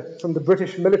visitor from the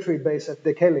British military base at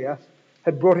Dekelia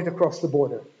had brought it across the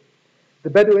border. The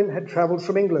Bedouin had traveled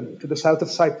from England to the south of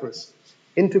Cyprus,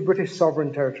 into British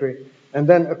sovereign territory, and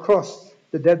then across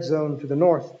the dead zone to the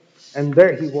north, and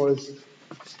there he was,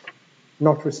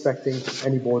 not respecting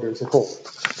any borders at all.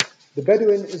 The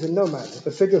Bedouin is a nomad,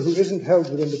 a figure who isn't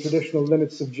held within the traditional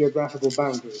limits of geographical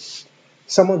boundaries,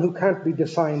 someone who can't be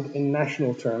defined in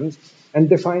national terms and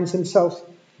defines himself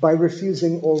by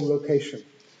refusing all location.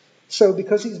 So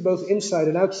because he's both inside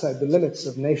and outside the limits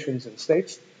of nations and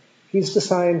states, he's the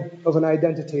sign of an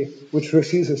identity which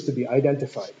refuses to be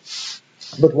identified.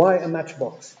 But why a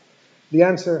matchbox? The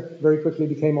answer very quickly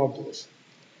became obvious.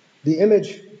 The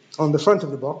image on the front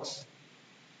of the box,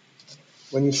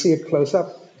 when you see it close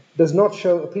up, does not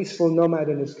show a peaceful nomad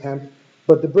in his camp,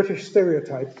 but the British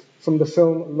stereotype from the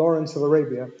film Lawrence of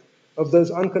Arabia of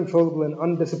those uncontrollable and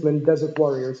undisciplined desert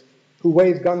warriors who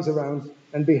wave guns around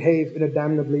and behave in a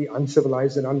damnably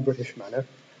uncivilized and un-British manner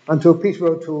until Peter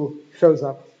O'Toole shows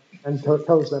up and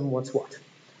tells them what's what.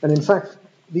 And in fact,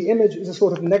 the image is a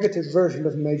sort of negative version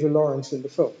of Major Lawrence in the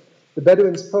film. The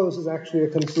Bedouin's pose is actually a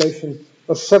conflation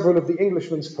of several of the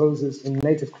Englishman's poses in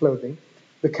native clothing,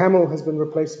 The camel has been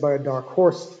replaced by a dark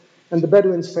horse, and the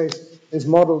Bedouin's face is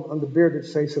modeled on the bearded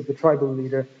face of the tribal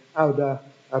leader, Auda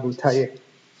Abu Tayyib.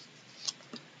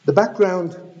 The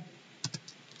background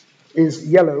is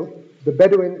yellow, the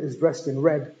Bedouin is dressed in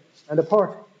red, and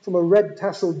apart from a red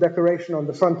tasseled decoration on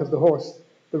the front of the horse,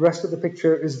 the rest of the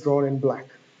picture is drawn in black.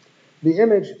 The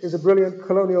image is a brilliant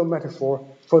colonial metaphor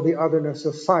for the otherness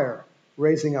of fire,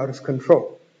 raising out of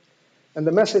control. And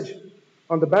the message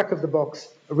on the back of the box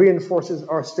reinforces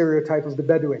our stereotype of the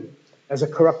Bedouin as a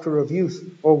corrupter of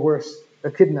youth, or worse,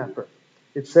 a kidnapper.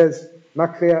 It says,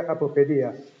 Makria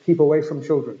apopedia, keep away from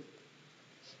children.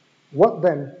 What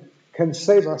then can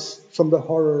save us from the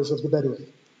horrors of the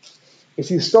Bedouin? If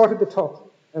you start at the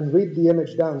top and read the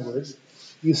image downwards,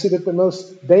 you see that the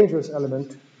most dangerous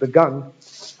element, the gun,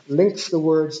 links the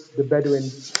words the Bedouin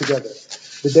together.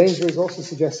 The danger is also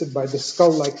suggested by the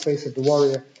skull-like face of the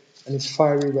warrior and his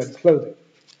fiery red clothing.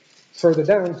 Further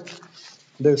down,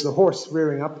 there's the horse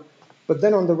rearing up, but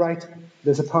then on the right,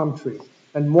 there's a palm tree,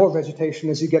 and more vegetation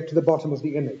as you get to the bottom of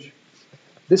the image.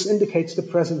 This indicates the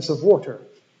presence of water,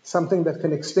 something that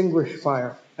can extinguish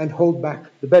fire and hold back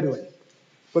the Bedouin.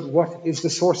 But what is the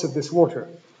source of this water?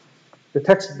 The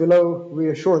text below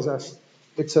reassures us,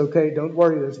 it's okay, don't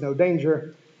worry, there's no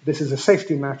danger. This is a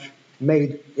safety match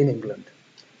made in England.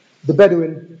 The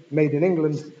Bedouin made in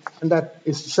England, and that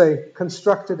is to say,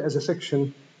 constructed as a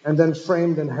fiction and then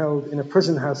framed and held in a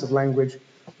prison house of language,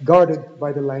 guarded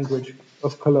by the language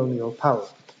of colonial power.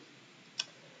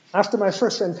 After my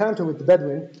first encounter with the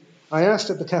Bedouin, I asked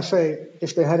at the cafe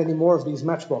if they had any more of these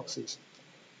matchboxes.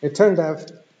 It turned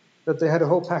out that they had a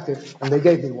whole packet, and they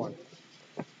gave me one.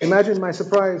 Imagine my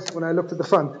surprise when I looked at the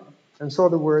front and saw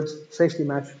the words, safety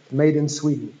match, made in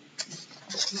Sweden.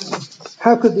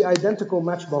 How could the identical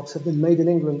matchbox have been made in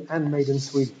England and made in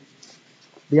Sweden?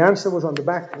 The answer was on the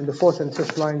back in the fourth and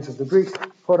fifth lines of the Greek,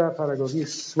 Hora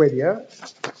paragogis Swedia,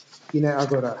 ine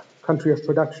agora, country of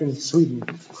production, Sweden,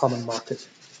 common market.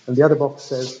 And the other box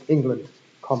says, England,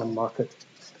 common market.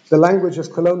 The language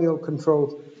of colonial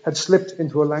control had slipped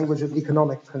into a language of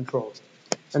economic control,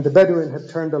 and the Bedouin had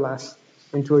turned, alas,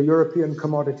 into a European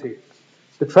commodity,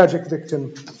 the tragic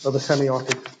victim of a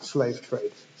semiotic slave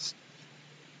trade.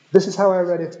 This is how I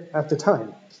read it at the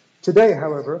time. Today,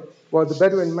 however, while the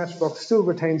Bedouin matchbox still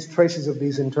retains traces of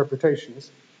these interpretations,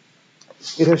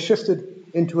 it has shifted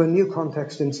into a new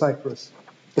context in Cyprus,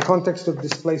 the context of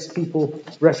displaced people,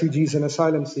 refugees and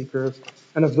asylum seekers,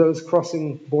 and of those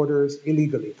crossing borders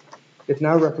illegally. It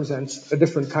now represents a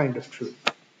different kind of truth.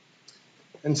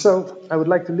 And so I would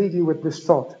like to leave you with this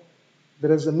thought,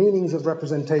 that as the meanings of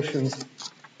representations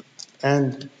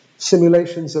and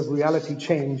simulations of reality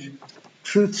change,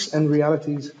 truths and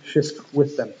realities shift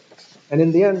with them. And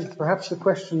in the end, perhaps the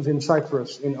questions in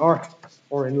Cyprus, in art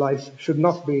or in life, should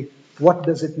not be, what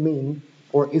does it mean,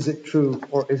 or is it true,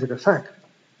 or is it a fact?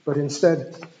 But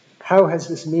instead, how has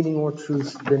this meaning or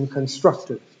truth been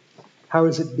constructed? How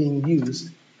is it being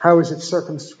used? How is it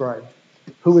circumscribed?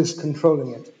 Who is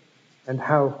controlling it? And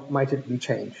how might it be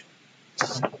changed?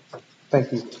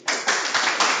 Thank you.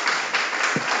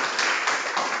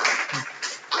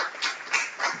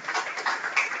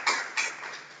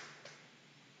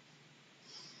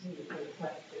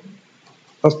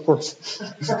 Of course.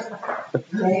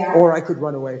 Or I could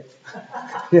run away.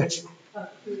 Yes.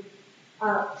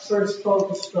 First full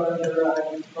disclosure,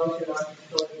 I'm both an art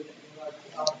historian and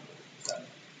an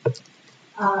archaeologist.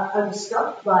 I was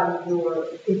struck by your,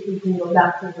 if we can go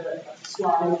back to the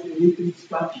slide, the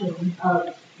reconstruction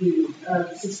of the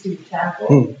Sistine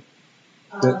Chapel.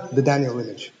 The Daniel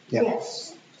image. Yeah.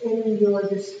 Yes. In your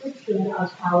description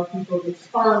of how people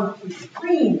respond to the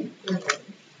green image,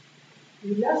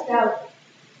 you left out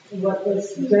what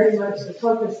was very much the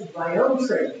focus of my own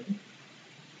training,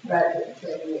 graduate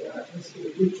training in art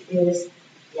history, which is,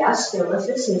 yes, there was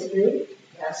this history,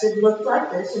 yes, it looked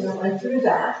like this, and it went through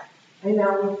that, and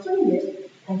now we cleaned it,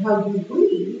 and how do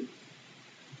we,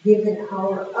 given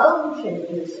our own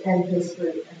changes and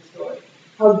history and story,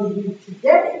 how do we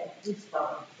today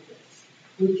respond to this,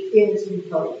 which is, we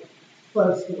hope,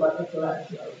 close to what the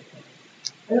collection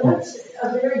is. And that's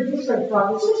a very different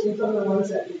proposition from the ones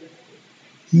that we have.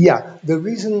 Yeah, the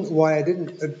reason why I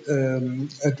didn't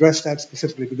address that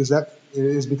specifically because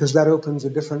that opens a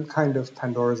different kind of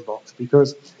Pandora's box.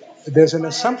 Because there's an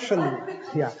assumption,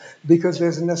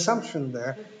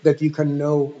 there that you can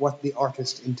know what the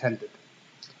artist intended.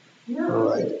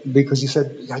 No. Right? Because you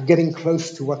said getting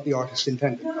close to what the artist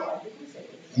intended. No, I didn't say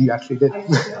that. You actually did.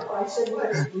 I said what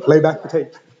it looks Play back like. the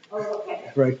tape. Oh,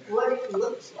 okay. Right. What it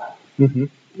looks like. Mm-hmm.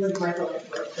 Was my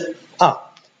question.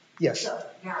 Yes. So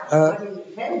now, what he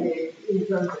intended in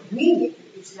terms of meaning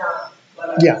is not what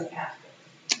I was asking.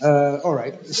 All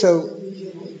right. So,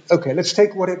 okay, let's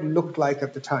take what it looked like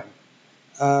at the time.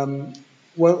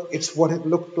 Well, it's what it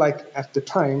looked like at the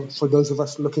time for those of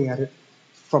us looking at it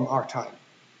from our time,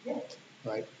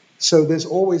 right? So there's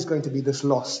always going to be this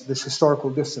loss, this historical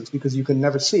distance, because you can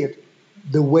never see it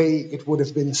the way it would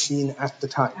have been seen at the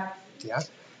time. Yeah.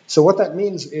 So what that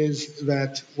means is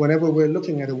that whenever we're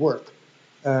looking at a work,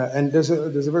 and there's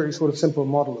a very sort of simple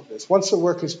model of this. Once a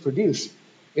work is produced,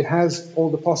 it has all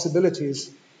the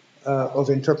possibilities of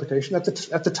interpretation at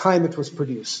the time it was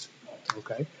produced.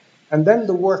 Okay, and then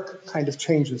the work kind of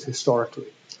changes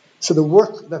historically. So the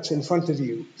work that's in front of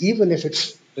you, even if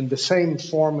it's in the same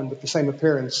form and with the same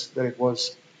appearance that it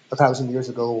was 1,000 years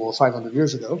ago or 500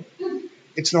 years ago,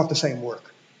 it's not the same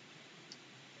work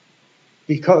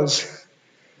because.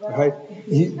 Right?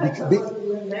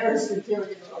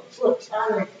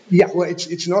 Yeah, well,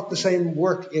 it's not the same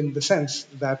work in the sense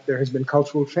that there has been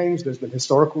cultural change, there's been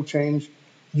historical change.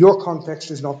 Your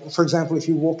context is not, for example, if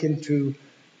you walk into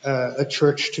a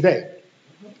church today,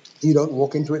 you don't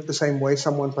walk into it the same way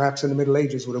someone perhaps in the Middle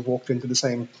Ages would have walked into the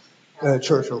same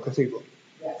church or cathedral.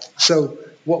 So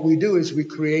what we do is we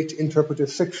create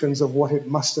interpretive fictions of what it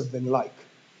must have been like.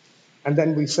 And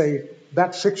then we say,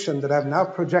 that fiction that I've now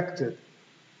projected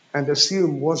and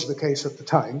assume was the case at the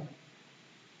time.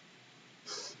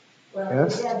 Well,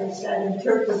 yes? Again, it's that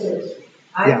interpretive.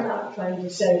 I'm not trying to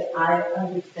say I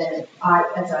understand,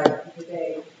 as I am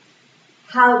today,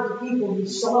 how the people who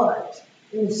saw it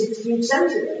in the 16th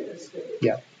century understood it.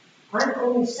 Yeah. I'm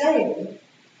only saying,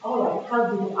 all right, how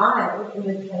do I, in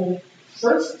the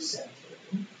 21st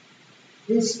century,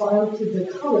 respond to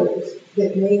the colors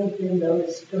that may have been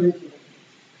those originally?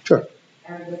 Sure.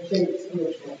 And the shapes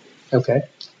originally. Okay.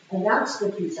 And that's the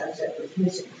piece I said was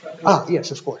missing from it.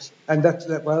 Yes, of course. And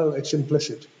well, it's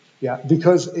implicit. Yeah,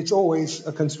 because it's always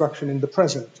a construction in the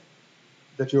present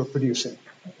that you're producing.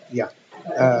 Okay. Yeah.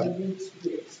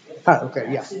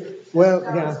 Okay, yeah. Well,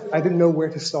 yeah, I didn't know where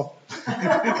to stop.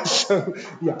 So,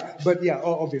 yeah, but yeah,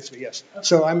 obviously, yes.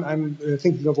 So I'm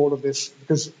thinking of all of this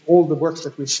because all the works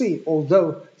that we see,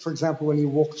 although, for example, when you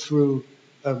walk through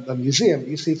a museum,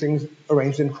 you see things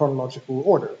arranged in chronological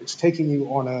order. It's taking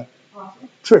you on a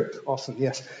trip, often,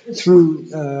 yes, through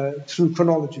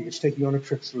chronology. It's taking you on a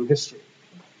trip through history.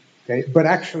 Okay, but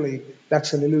actually,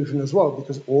 that's an illusion as well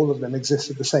because all of them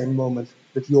exist at the same moment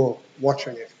that you're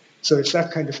watching it. So it's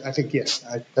that kind of. I think yes.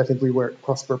 I think we were at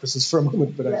cross purposes for a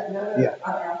moment, but I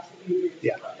absolutely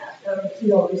agree about that.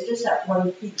 No, it's just that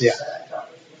one piece that I thought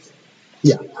was missing.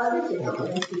 Yeah. The other thing I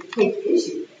wanted to take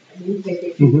issue, and you take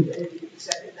issue with it, you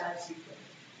said it that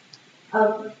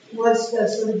sequence, was the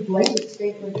sort of blanket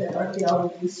statement that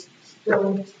archaeologists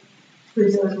don't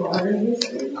preserve modern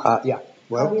history. Yeah.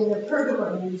 Well, I mean, the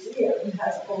Pergamon Museum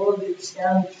has all of its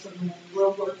damage from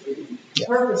World War II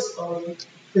purposefully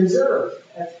preserved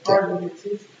as part of its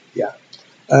history. Yeah.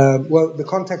 Well, the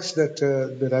context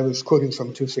that I was quoting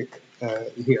from Tufik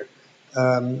here,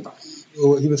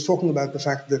 he was talking about the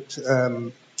fact that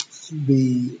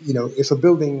if a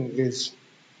building is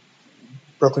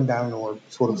broken down or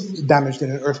sort of damaged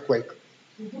in an earthquake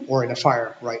or in a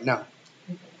fire right now,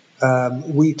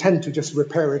 we tend to just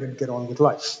repair it and get on with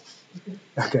life.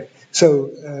 Okay. So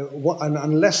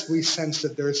unless we sense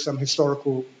that there is some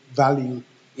historical value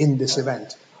in this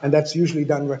event, and that's usually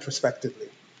done retrospectively.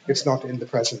 It's not in the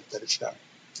present that it's done.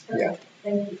 Okay. Yeah.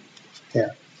 Thank you. Yeah.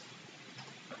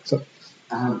 So,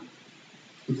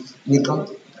 you can't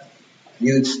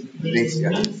use raise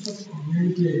your hand.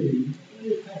 Communicating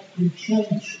has been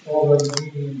changed over the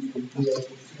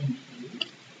century,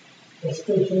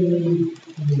 especially in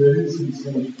the recent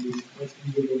centuries, as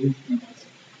the evolution.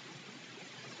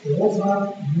 Was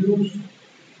not used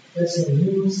as a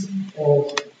means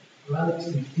of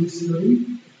writing history,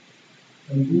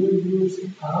 and do we use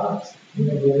art in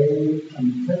a way to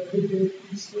interpret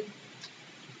history?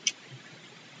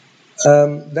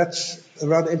 That's a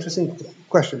rather interesting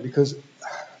question because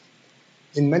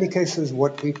in many cases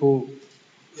what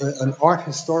an art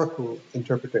historical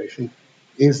interpretation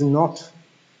is not,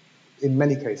 in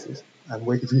many cases, I'm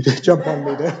waiting for you to jump on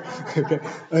me there, okay.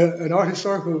 An art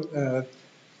historical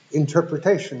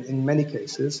interpretation in many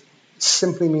cases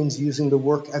simply means using the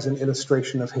work as an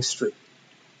illustration of history.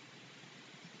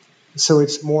 So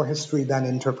it's more history than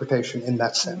interpretation in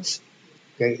that sense.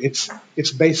 Okay,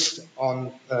 it's based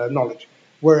on knowledge.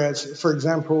 Whereas, for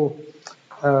example,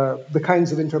 the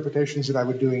kinds of interpretations that I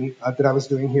was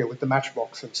doing here with the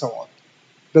matchbox and so on,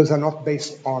 those are not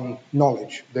based on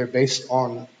knowledge. They're based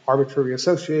on arbitrary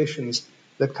associations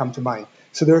that come to mind.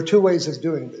 So there are two ways of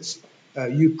doing this.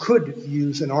 You could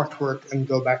use an artwork and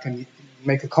go back and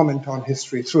make a comment on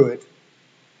history through it.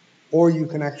 or you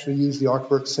can actually use the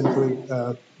artwork simply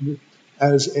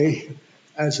as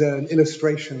an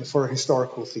illustration for a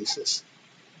historical thesis.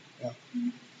 Yeah.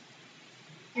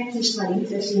 Actually, it's quite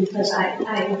interesting because I'm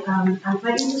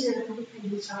quite interested in how we can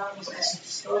use articles as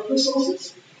historical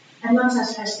sources and not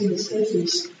as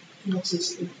illustrations in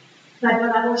existing. But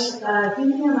what I was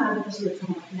thinking about, because we were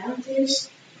talking about narratives,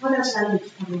 how does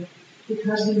language come in?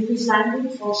 Because we use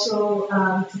language also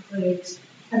to create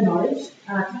a knowledge,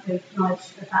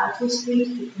 about history,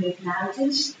 to create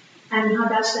narratives, and how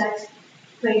does that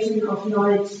creation of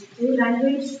knowledge through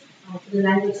language, through the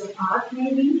language of art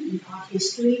maybe, in art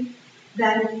history,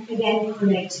 then again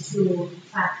connects to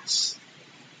facts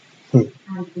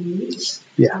and beliefs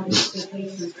and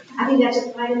interpretations. I think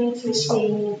that's quite an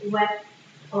interesting web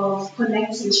of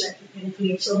connections that we can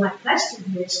create. So my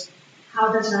question is,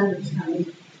 how does language come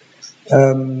in?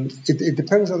 It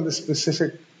depends on the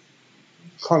specific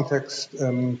context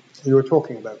you were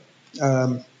talking about.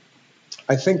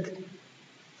 I think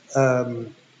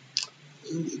the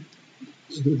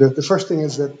first thing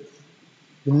is that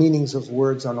the meanings of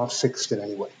words are not fixed in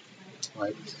any way,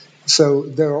 right? So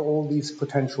there are all these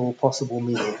potential possible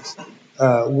meanings.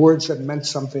 Words that meant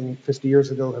something 50 years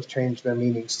ago have changed their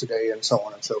meanings today, and so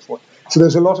on and so forth. So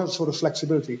there's a lot of sort of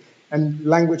flexibility, and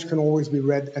language can always be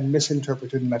read and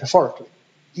misinterpreted metaphorically.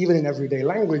 Even in everyday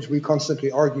language, we constantly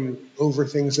argue over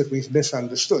things that we've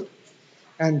misunderstood.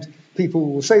 And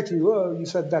people will say to you, oh, you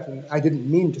said that, and I didn't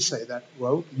mean to say that.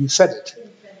 Well, you said it.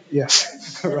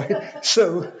 Yes, right?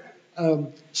 So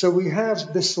we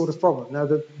have this sort of problem. Now,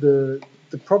 the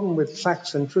problem with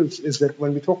facts and truths is that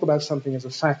when we talk about something as a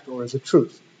fact or as a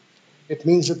truth, it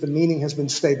means that the meaning has been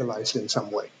stabilized in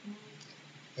some way.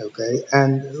 Okay?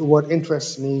 And what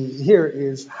interests me here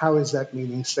is, how is that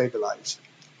meaning stabilized?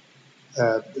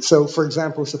 So, for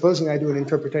example, supposing I do an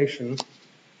interpretation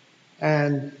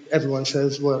and everyone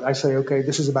says, well, I say, okay,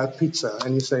 this is about pizza.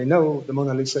 And you say, no, the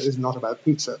Mona Lisa is not about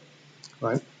pizza,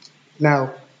 right?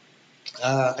 Now,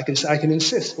 I can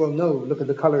insist, well, no, look at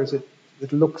the colors. It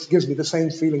gives me the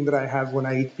same feeling that I have when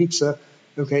I eat pizza,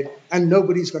 okay? And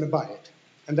nobody's going to buy it.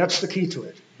 And that's the key to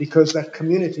it, because that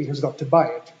community has got to buy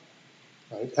it,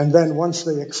 right? And then once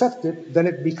they accept it, then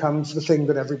it becomes the thing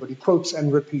that everybody quotes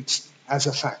and repeats as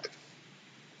a fact.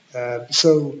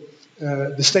 So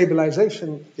the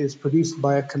stabilization is produced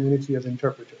by a community of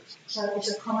interpreters. So it's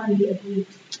a commonly agreed.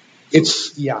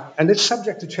 And it's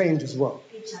subject to change as well.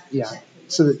 Exactly. Yeah,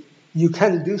 so that you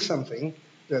can do something.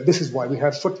 This is why we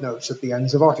have footnotes at the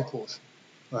ends of articles,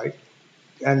 right?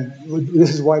 And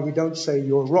this is why we don't say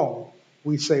you're wrong.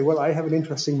 We say, well, I have an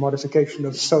interesting modification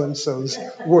of so-and-so's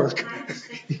work.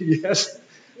 Yes.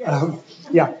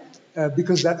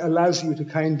 Because that allows you to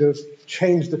kind of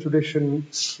change the tradition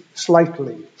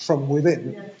slightly from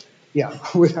within,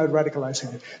 without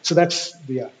radicalizing it. So that's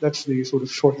the sort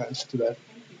of short answer to that.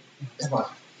 It's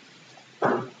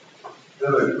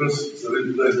a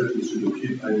real pleasure to see the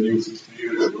kid I knew 60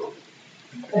 years ago.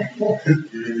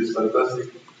 Giving this fantastic,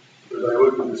 because I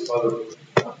worked with his father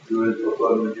during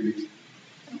Portugal giving.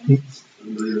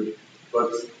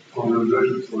 But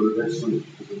congratulations for the excellent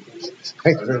presentation.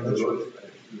 Thank you very much.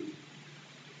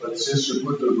 But since you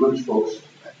put the bridge box,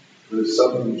 there is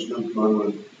something which comes to my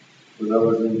mind. When I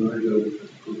was in Nigeria, I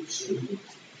could see it.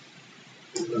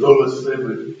 It was always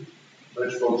favorite.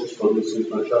 Bridge boxes for me since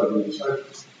my childhood in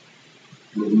Cyprus.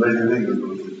 It was made in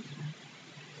England.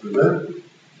 And then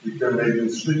it became made in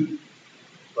Sweden.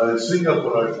 But in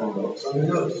Singapore, I found out something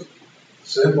else.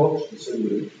 Same box, the same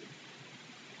way.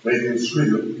 Made in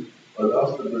Sweden, but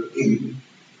after the ink,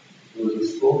 there was a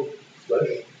small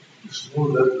flash, with small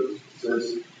letters, it says,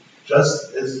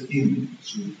 just as in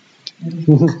Sweden.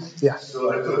 Yeah.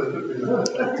 So I thought it would be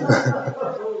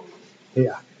that.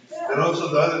 Yeah. And also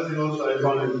the other thing also I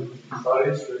found in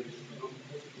Paris,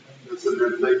 they said they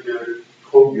take a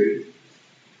Colgate,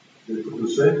 they put the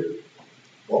same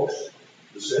box,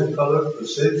 the same color, the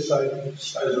same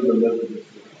size of the letter.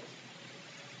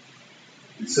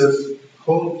 It says,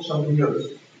 call something else.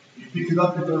 You pick it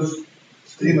up because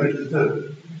the image is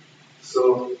there.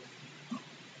 So,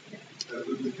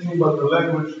 the thing about the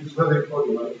language is very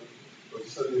important. For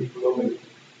studying economic,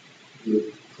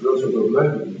 the philosophy of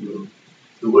language,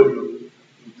 the way you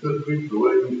interpret, the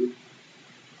way you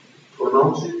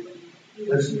pronounce it,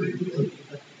 has to be different.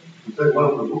 In fact, one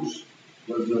of the books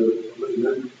was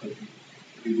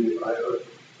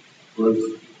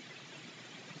was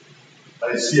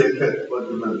I See a Cat, what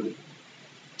do you mean?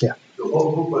 Yeah. The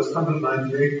whole book was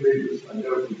 198 pages, I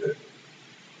never forget,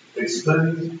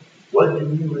 explaining what you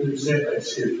mean when you say I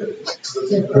see a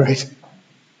cat. Right.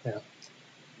 Yeah.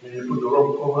 When you put the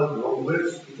wrong comma, the wrong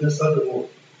place, you can start the word.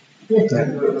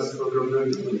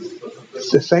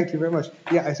 Thank you very much.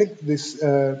 Yeah, I think this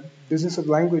business of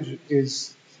language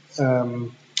is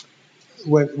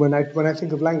when I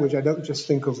think of language, I don't just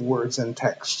think of words and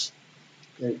texts,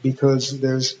 okay? Because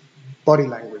there's body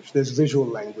language, there's visual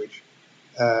language,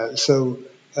 so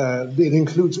it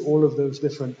includes all of those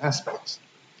different aspects.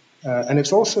 And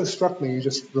it's also struck me, you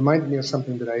just reminded me of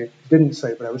something that I didn't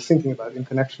say, but I was thinking about in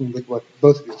connection with what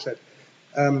both of you said.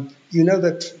 You know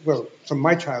that, well, from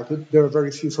my childhood, there are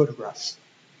very few photographs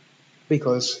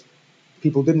because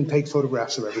people didn't take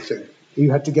photographs of everything. You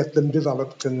had to get them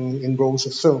developed in rolls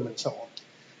of film and so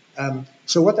on.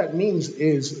 So what that means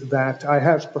is that I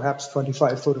have perhaps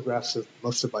 25 photographs of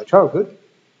most of my childhood,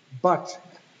 but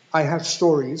I have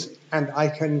stories and I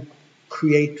can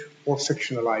create or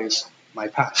fictionalize my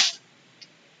past.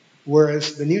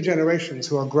 Whereas the new generations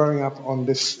who are growing up on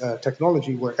this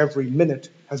technology where every minute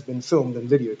has been filmed and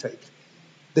videotaped,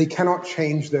 they cannot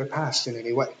change their past in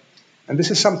any way. And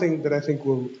this is something that I think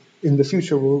will, in the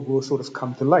future, will sort of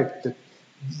come to light, that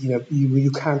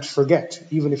you can't forget.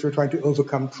 Even if you're trying to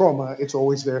overcome trauma, it's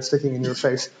always there sticking in your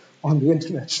face on the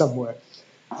internet somewhere.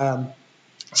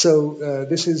 So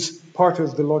this is part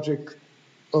of the logic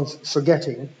of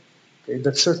forgetting, okay,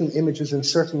 that certain images and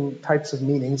certain types of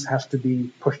meanings have to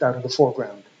be pushed out of the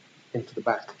foreground into the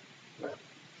back.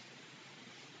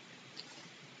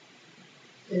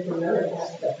 There's another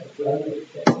aspect of language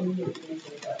that we need to think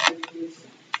about, which is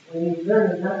when you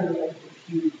learn another language,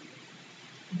 you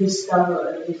discover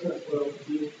a different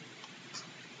worldview.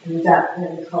 And that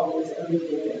then covers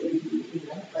everything that we do in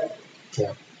that language.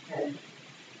 Yeah. And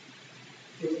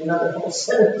there's another whole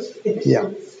set of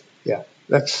issues. Yeah.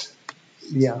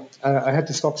 I had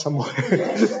to stop somewhere.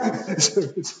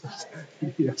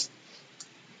 Yes.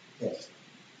 Yes.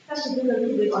 Just to build a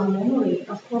little bit on memory,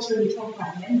 of course, when we talk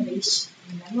about memories,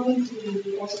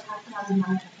 we also have to have in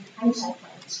mind hindsight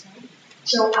bias, right?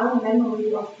 So our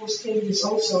memory, of course, changes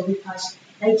also because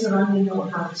later on we know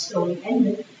how the story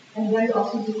ended, and very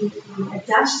often we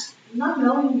adjust, not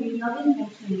knowingly, not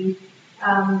intentionally,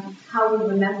 how we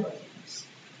remember things.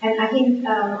 And I think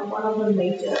one of the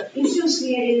major issues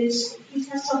here is we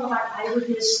just talk about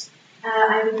eyewitness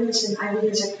and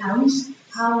eyewitness accounts.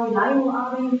 How reliable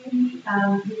are they really?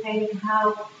 Depending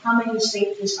how many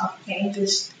stages of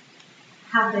changes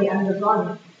have they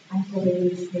undergone until they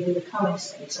reach maybe the current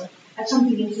state. So that's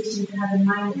something interesting to have in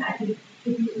mind, and I think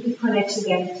it connects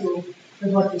again to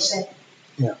with what you said.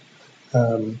 Yeah.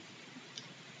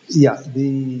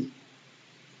 The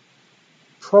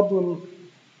problem,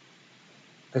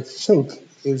 I think,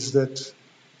 is that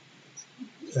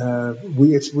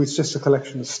it's just a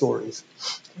collection of stories.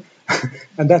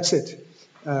 And that's it.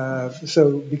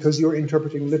 So because you're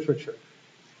interpreting literature,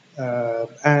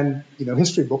 and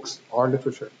history books are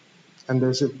literature, and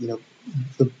there's the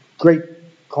great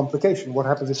complication. What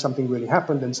happens if something really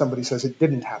happened and somebody says it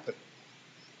didn't happen?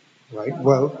 Right?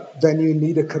 Well, then you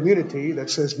need a community that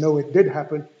says no, it did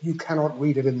happen. You cannot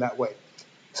read it in that way.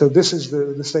 So this is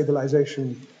the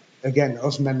stabilization again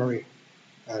of memory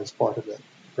as part of that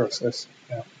process.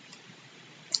 Yeah.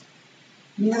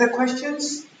 Any other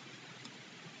questions?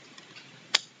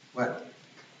 Well,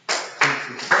 thank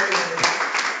you very much.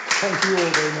 Thank you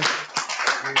all very much.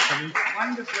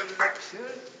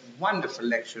 Wonderful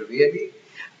lecture, really.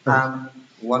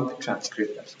 Want the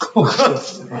transcript, of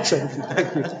course.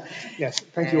 Thank you. Yes,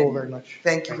 thank you all very much.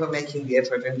 Thank you for making the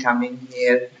effort and coming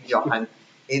here, Johann.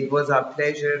 It was our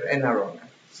pleasure and our honor.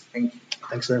 Thank you.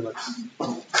 Thanks very much.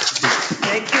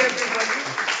 Thank you, everybody.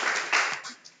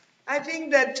 I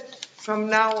think that from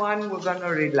now on, we're going to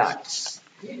relax.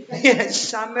 Yes,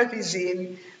 summer is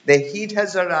in, the heat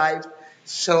has arrived.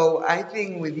 So I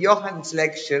think with Johann's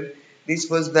lecture, this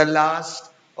was the last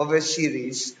of a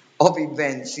series of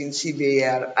events in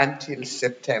CVAR until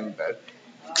September,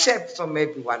 except for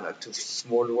maybe one or two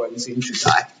small ones in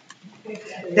July.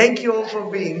 Thank you all for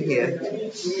being here.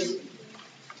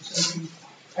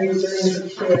 Are you going to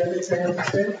share the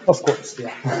transcript? Of course,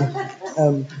 yeah.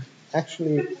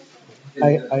 Actually,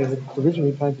 I had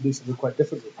originally planned to do something quite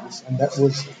different with this, and that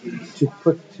was to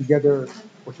put together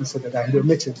what you said that I had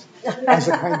omitted as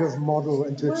a kind of model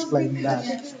and to explain that.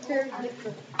 It's very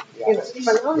different.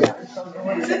 Phenomenon from the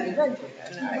ones that you mentioned,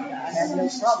 and I have no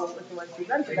problem with the ones you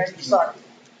mentioned. I'm sorry.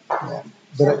 Yeah.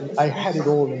 But I had it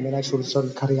all, and then I sort of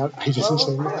started cutting out pages and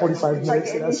saying 45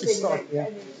 minutes, and that's to start. Yeah.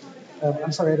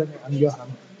 I'm sorry, I don't know. I'm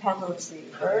Johann. Pamela.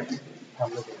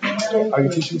 Are you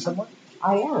teaching someone?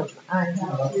 I am. I'm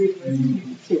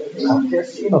here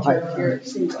just in here at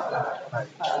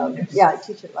CVAR. Yeah, I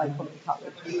teach at Lycoming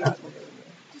College.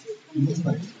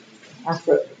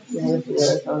 After many years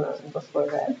and before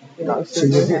that. You know, So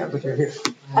you're here, but you're here.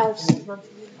 6 months.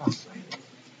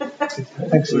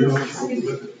 Thanks very much. So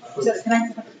can I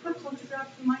have a quick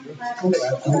photograph for my class?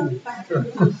 Sure.